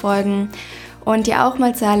Herzen zu folgen und dir auch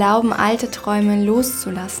mal zu erlauben, alte Träume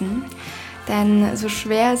loszulassen. Denn so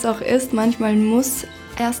schwer es auch ist, manchmal muss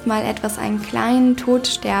erstmal etwas einen kleinen Tod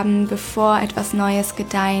sterben, bevor etwas Neues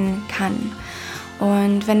gedeihen kann.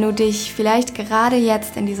 Und wenn du dich vielleicht gerade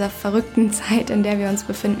jetzt in dieser verrückten Zeit, in der wir uns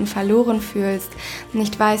befinden, verloren fühlst,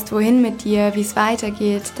 nicht weißt, wohin mit dir, wie es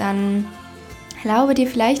weitergeht, dann erlaube dir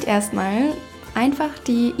vielleicht erstmal einfach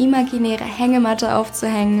die imaginäre Hängematte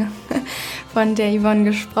aufzuhängen, von der Yvonne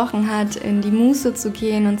gesprochen hat, in die Muße zu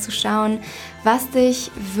gehen und zu schauen, was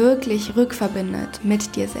dich wirklich rückverbindet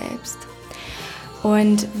mit dir selbst.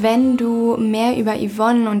 Und wenn du mehr über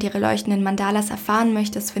Yvonne und ihre leuchtenden Mandalas erfahren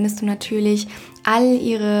möchtest, findest du natürlich all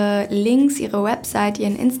ihre Links, ihre Website,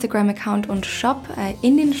 ihren Instagram-Account und Shop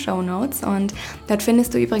in den Shownotes. Und dort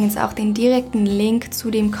findest du übrigens auch den direkten Link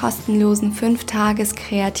zu dem kostenlosen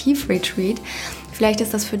 5-Tages-Kreativ-Retreat. Vielleicht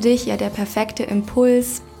ist das für dich ja der perfekte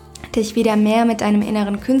Impuls, dich wieder mehr mit deinem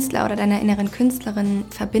inneren Künstler oder deiner inneren Künstlerin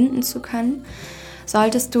verbinden zu können.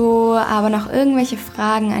 Solltest du aber noch irgendwelche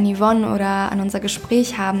Fragen an Yvonne oder an unser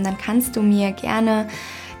Gespräch haben, dann kannst du mir gerne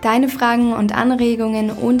deine Fragen und Anregungen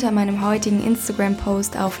unter meinem heutigen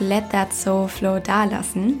Instagram-Post auf Let That Soul Flow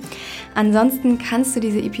dalassen. Ansonsten kannst du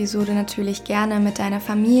diese Episode natürlich gerne mit deiner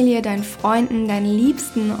Familie, deinen Freunden, deinen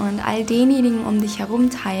Liebsten und all denjenigen um dich herum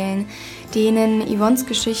teilen, denen Yvonnes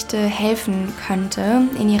Geschichte helfen könnte,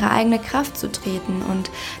 in ihre eigene Kraft zu treten und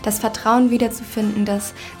das Vertrauen wiederzufinden,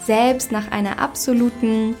 dass selbst nach einer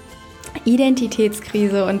absoluten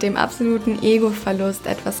Identitätskrise und dem absoluten Ego-Verlust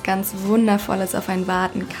etwas ganz Wundervolles auf einen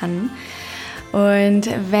warten kann. Und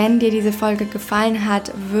wenn dir diese Folge gefallen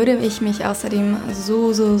hat, würde ich mich außerdem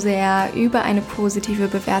so sehr über eine positive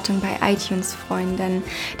Bewertung bei iTunes freuen, denn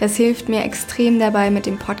das hilft mir extrem dabei, mit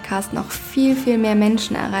dem Podcast noch viel mehr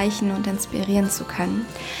Menschen erreichen und inspirieren zu können.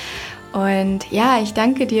 Und ja, ich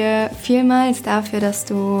danke dir vielmals dafür, dass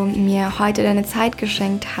du mir heute deine Zeit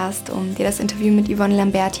geschenkt hast, um dir das Interview mit Yvonne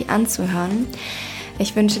Lamberti anzuhören.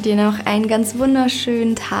 Ich wünsche dir noch einen ganz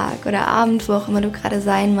wunderschönen Tag oder Abend, wo auch immer du gerade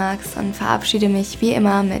sein magst, und verabschiede mich wie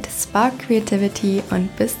immer mit Spark Creativity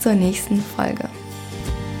und bis zur nächsten Folge.